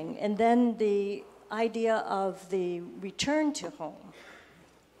one thing. And then the idea of the return to home,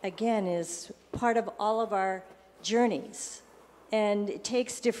 again, is part of all of our journeys. And it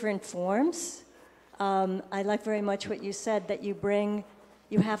takes different forms. I like very much what you said, that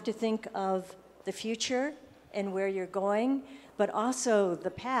you have to think of the future and where you're going, but also the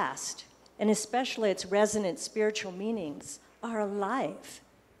past, and especially its resonant spiritual meanings, are alive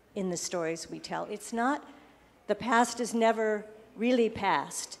in the stories we tell. It's not, the past is never really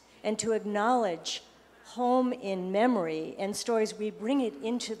past. And to acknowledge home in memory and stories, we bring it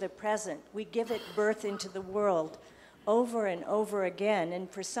into the present. We give it birth into the world over and over again. And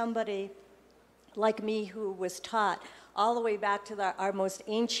for somebody like me, who was taught all the way back to our most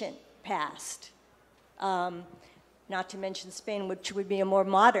ancient past, not to mention Spain, which would be a more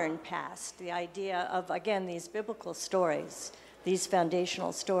modern past, the idea of, again, these biblical stories, these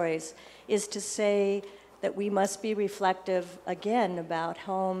foundational stories, is to say that we must be reflective, again, about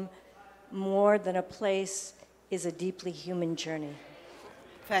home. More than a place is a deeply human journey.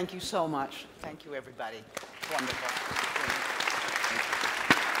 Thank you so much. Thank you, everybody. Wonderful.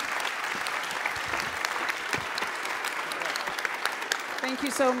 Thank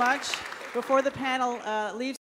you so much. Before the panel leaves,